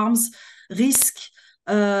make harms, risk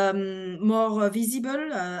more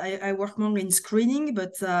visible. I work more in screening,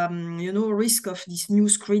 but risk of this new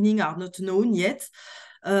screening are not known yet.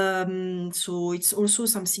 So it's also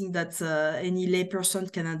something that any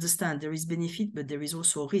layperson can understand. There is benefit, but there is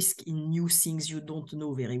also risk in new things you don't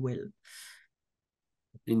know very well.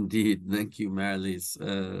 Indeed. Thank you, Marlies.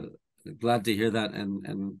 Glad to hear that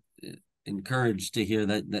and encouraged to hear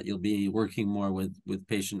that you'll be working more with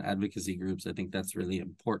patient advocacy groups. I think that's really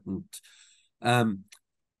important.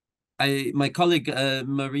 My colleague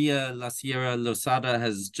Maria La Sierra Losada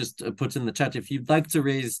has just put in the chat, if you'd like to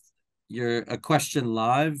raise a question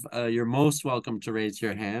live, you're most welcome to raise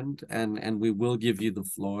your hand, and we will give you the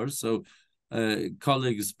floor. So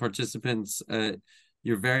colleagues, participants,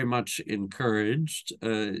 you're very much encouraged.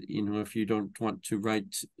 If you don't want to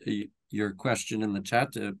write your question in the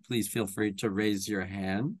chat, please feel free to raise your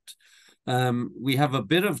hand. We have a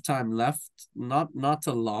bit of time left, not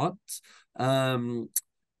a lot.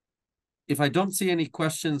 If I don't see any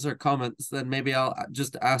questions or comments, then maybe I'll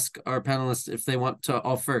just ask our panelists if they want to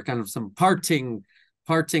offer kind of some parting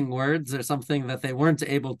words or something that they weren't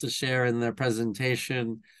able to share in their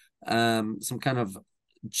presentation, some kind of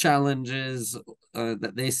challenges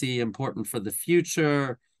that they see important for the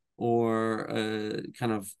future, or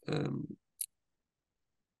kind of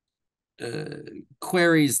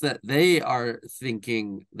queries that they are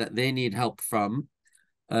thinking that they need help from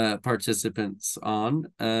participants on.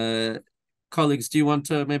 Colleagues, do you want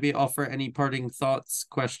to maybe offer any parting thoughts,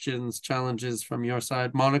 questions, challenges from your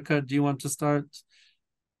side? Monica, do you want to start?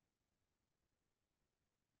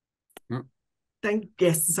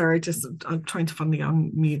 Yes, sorry, I'm trying to find the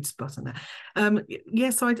unmute button there.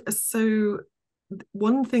 So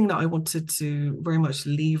one thing that I wanted to very much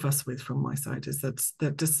leave us with from my side is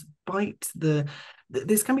that despite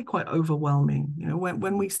this can be quite overwhelming, you know,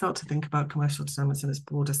 when we start to think about commercial determinants in its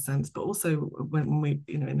broader sense, but also when we,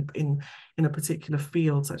 you know, in a particular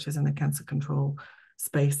field such as in the cancer control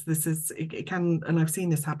space, it can, and I've seen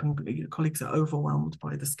this happen, colleagues are overwhelmed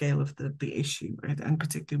by the scale of the issue, right? And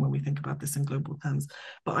particularly when we think about this in global terms.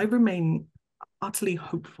 But I remain utterly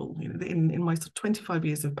hopeful. You know, in my 25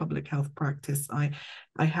 years of public health practice, I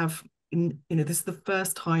have, you know, this is the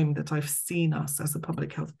first time that I've seen us as a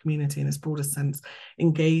public health community in its broader sense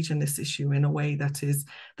engage in this issue in a way that is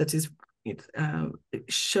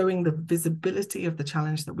showing the visibility of the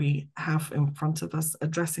challenge that we have in front of us,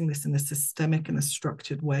 addressing this in a systemic and a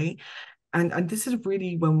structured way. And this is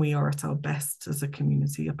really when we are at our best as a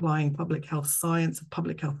community, applying public health science,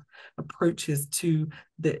 public health approaches to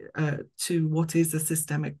what is a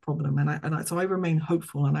systemic problem. So I remain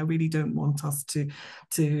hopeful, and I really don't want us to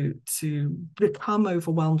become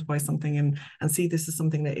overwhelmed by something and see this as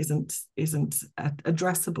something that isn't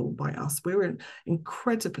addressable by us. We're an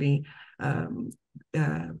incredibly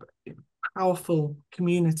powerful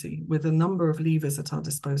community with a number of levers at our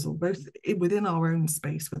disposal, both within our own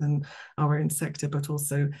space, within our own sector, but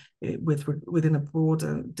also within a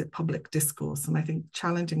broader public discourse. And I think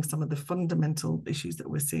challenging some of the fundamental issues that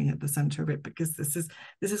we're seeing at the center of it, because this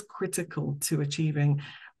is critical to achieving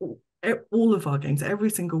all of our gains. Every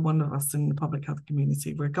single one of us in the public health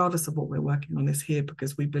community, regardless of what we're working on, is here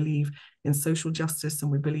because we believe in social justice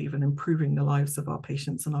and we believe in improving the lives of our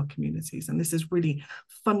patients and our communities. And this is really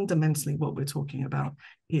fundamentally what we're talking about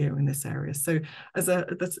here in this area. So as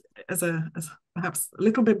perhaps a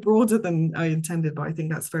little bit broader than I intended, but I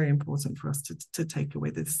think that's very important for us to take away.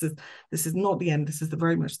 This is not the end. This is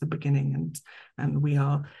very much the beginning, and we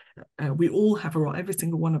all have a role. Every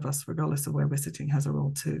single one of us, regardless of where we're sitting, has a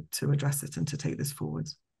role to address it and to take this forward.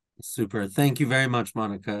 Super. Thank you very much,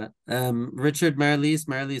 Monica. Richard,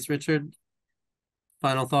 Marlies, Richard,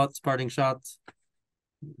 final thoughts, parting shots?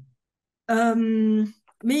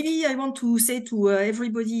 Maybe I want to say to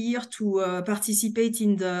everybody here to participate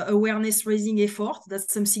in the awareness raising effort.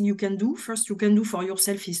 That's something you can do. First, you can do for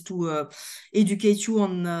yourself is to educate you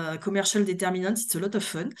on commercial determinants. It's a lot of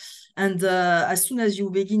fun. And as soon as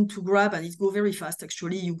you begin to grab, and it goes very fast,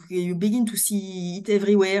 actually, you begin to see it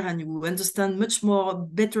everywhere, and you understand much more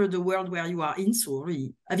better the world where you are in. So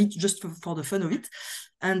really have it just for the fun of it.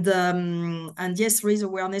 And yes, raise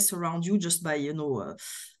awareness around you just by, you know,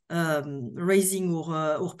 raising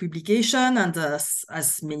our publication, and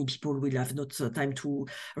as many people will have not time to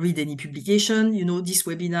read any publication, you know, this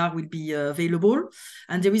webinar will be available.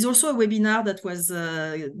 And there is also a webinar that was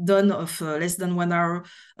done of less than 1 hour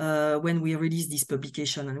when we release this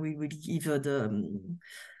publication, and we will give the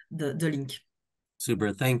link.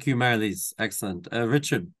 Super. Thank you, Marlies. Excellent.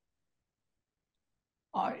 Richard?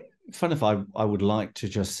 I would like to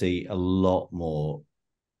just see a lot more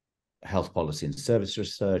health policy and service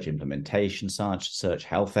research, implementation science research,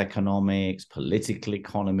 health economics, political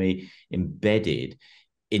economy embedded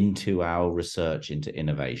into our research into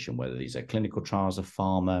innovation, whether these are clinical trials of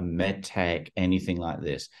pharma, med tech, anything like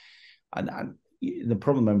this. And the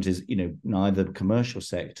problem moment is, you know, neither the commercial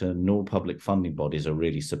sector nor public funding bodies are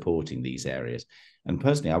really supporting these areas. And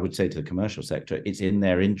personally, I would say to the commercial sector, it's in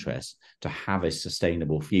their interest to have a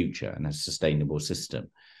sustainable future and a sustainable system.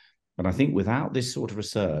 And I think without this sort of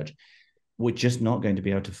research, we're just not going to be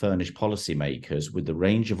able to furnish policymakers with the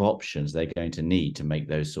range of options they're going to need to make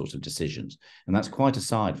those sorts of decisions. And that's quite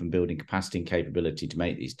aside from building capacity and capability to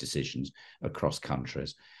make these decisions across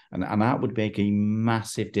countries. And that would make a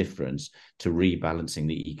massive difference to rebalancing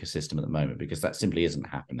the ecosystem at the moment, because that simply isn't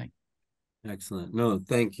happening. Excellent. No,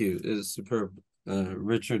 thank you. It's superb.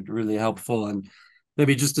 Richard, really helpful. And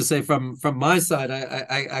maybe just to say from my side,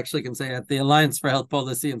 I actually can say at the Alliance for Health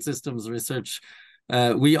Policy and Systems Research,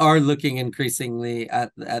 we are looking increasingly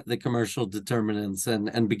at the commercial determinants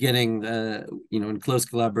and beginning, you know, in close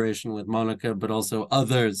collaboration with Monica, but also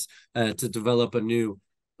others, to develop a new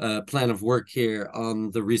plan of work here on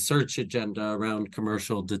the research agenda around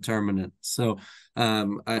commercial determinants. So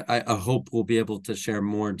I hope we'll be able to share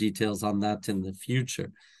more details on that in the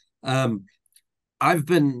future. I've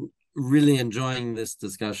been really enjoying this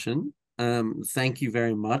discussion. Thank you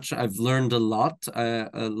very much. I've learned a lot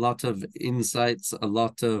of insights, a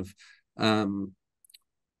lot of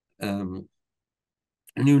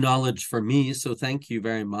new knowledge for me. So thank you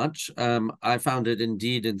very much. I found it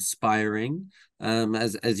indeed inspiring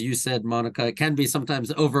As you said, Monica, it can be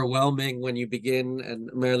sometimes overwhelming when you begin, and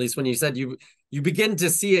Marilyse, when you said you begin to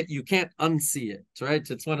see it, you can't unsee it, right?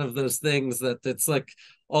 It's one of those things that it's like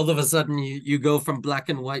all of a sudden you go from black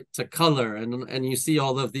and white to color, and you see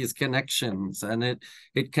all of these connections, and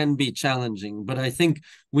it can be challenging. But I think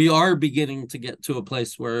we are beginning to get to a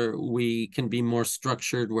place where we can be more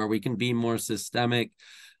structured, where we can be more systemic.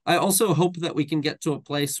 I also hope that we can get to a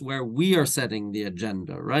place where we are setting the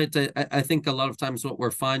agenda, right? I think a lot of times what we're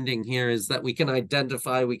finding here is that we can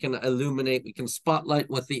identify, we can illuminate, we can spotlight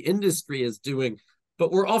what the industry is doing,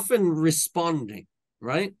 but we're often responding,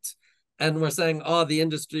 right? And we're saying, oh, the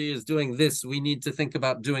industry is doing this, we need to think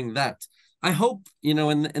about doing that. I hope,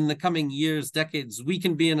 in the coming years, decades, we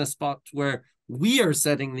can be in a spot where we are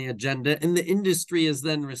setting the agenda and the industry is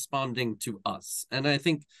then responding to us. And I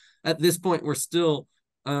think at this point, we're still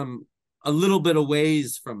a little bit of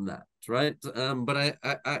ways from that, right? But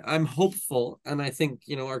I'm hopeful, and I think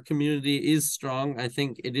our community is strong. I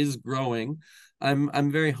think it is growing.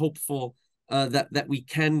 I'm very hopeful that we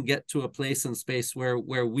can get to a place and space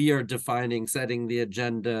where we are defining, setting the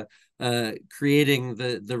agenda, creating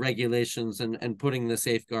the regulations, and putting the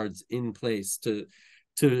safeguards in place to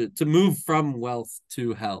move from wealth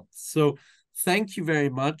to health. So thank you very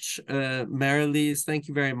much, Marilyse. Thank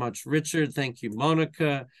you very much, Richard. Thank you,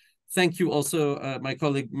 Monica. Thank you also, my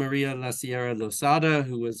colleague Maria La Sierra Losada,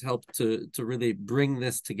 who has helped to really bring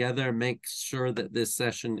this together, make sure that this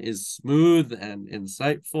session is smooth and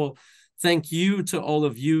insightful. Thank you to all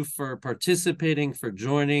of you for participating, for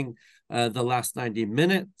joining the last 90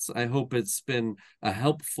 minutes. I hope it's been a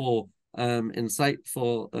helpful,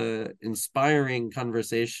 insightful, inspiring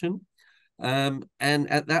conversation. And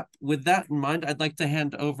with that in mind, I'd like to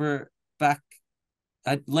hand the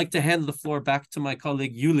floor back to my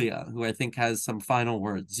colleague Julia, who I think has some final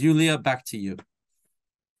words. Julia, back to you.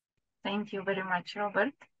 Thank you very much,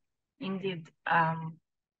 Robert. Indeed, I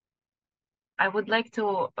would like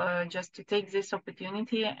to just to take this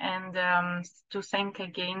opportunity and to thank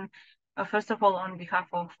again, first of all, on behalf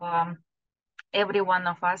of every one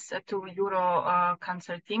of us, to Euro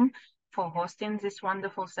Cancer team for hosting this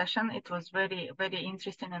wonderful session. It was very, very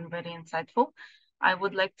interesting and very insightful. I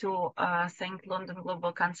would like to thank London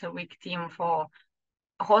Global Cancer Week team for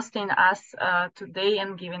hosting us today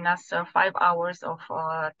and giving us 5 hours of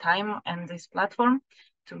time and this platform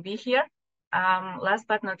to be here. Last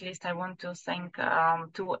but not least, I want to thank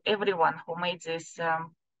to everyone who made this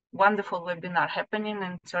wonderful webinar happening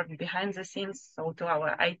and served behind the scenes. So to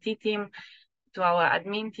our IT team, to our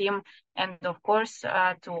admin team, and of course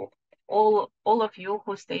to all of you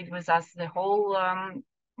who stayed with us the whole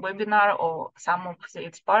webinar or some of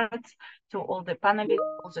its parts, to all the panelists,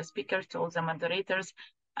 all the speakers, to all the moderators.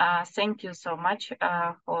 Thank you so much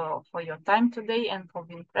for your time today and for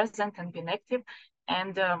being present and being active.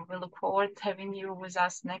 And we look forward to having you with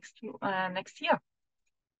us next year.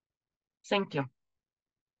 Thank you.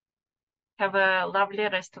 Have a lovely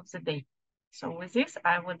rest of the day. So with this,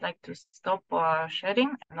 I would like to stop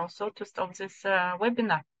sharing and also to stop this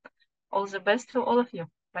webinar. All the best to all of you.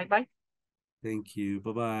 Bye-bye. Thank you.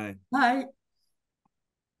 Bye-bye. Bye.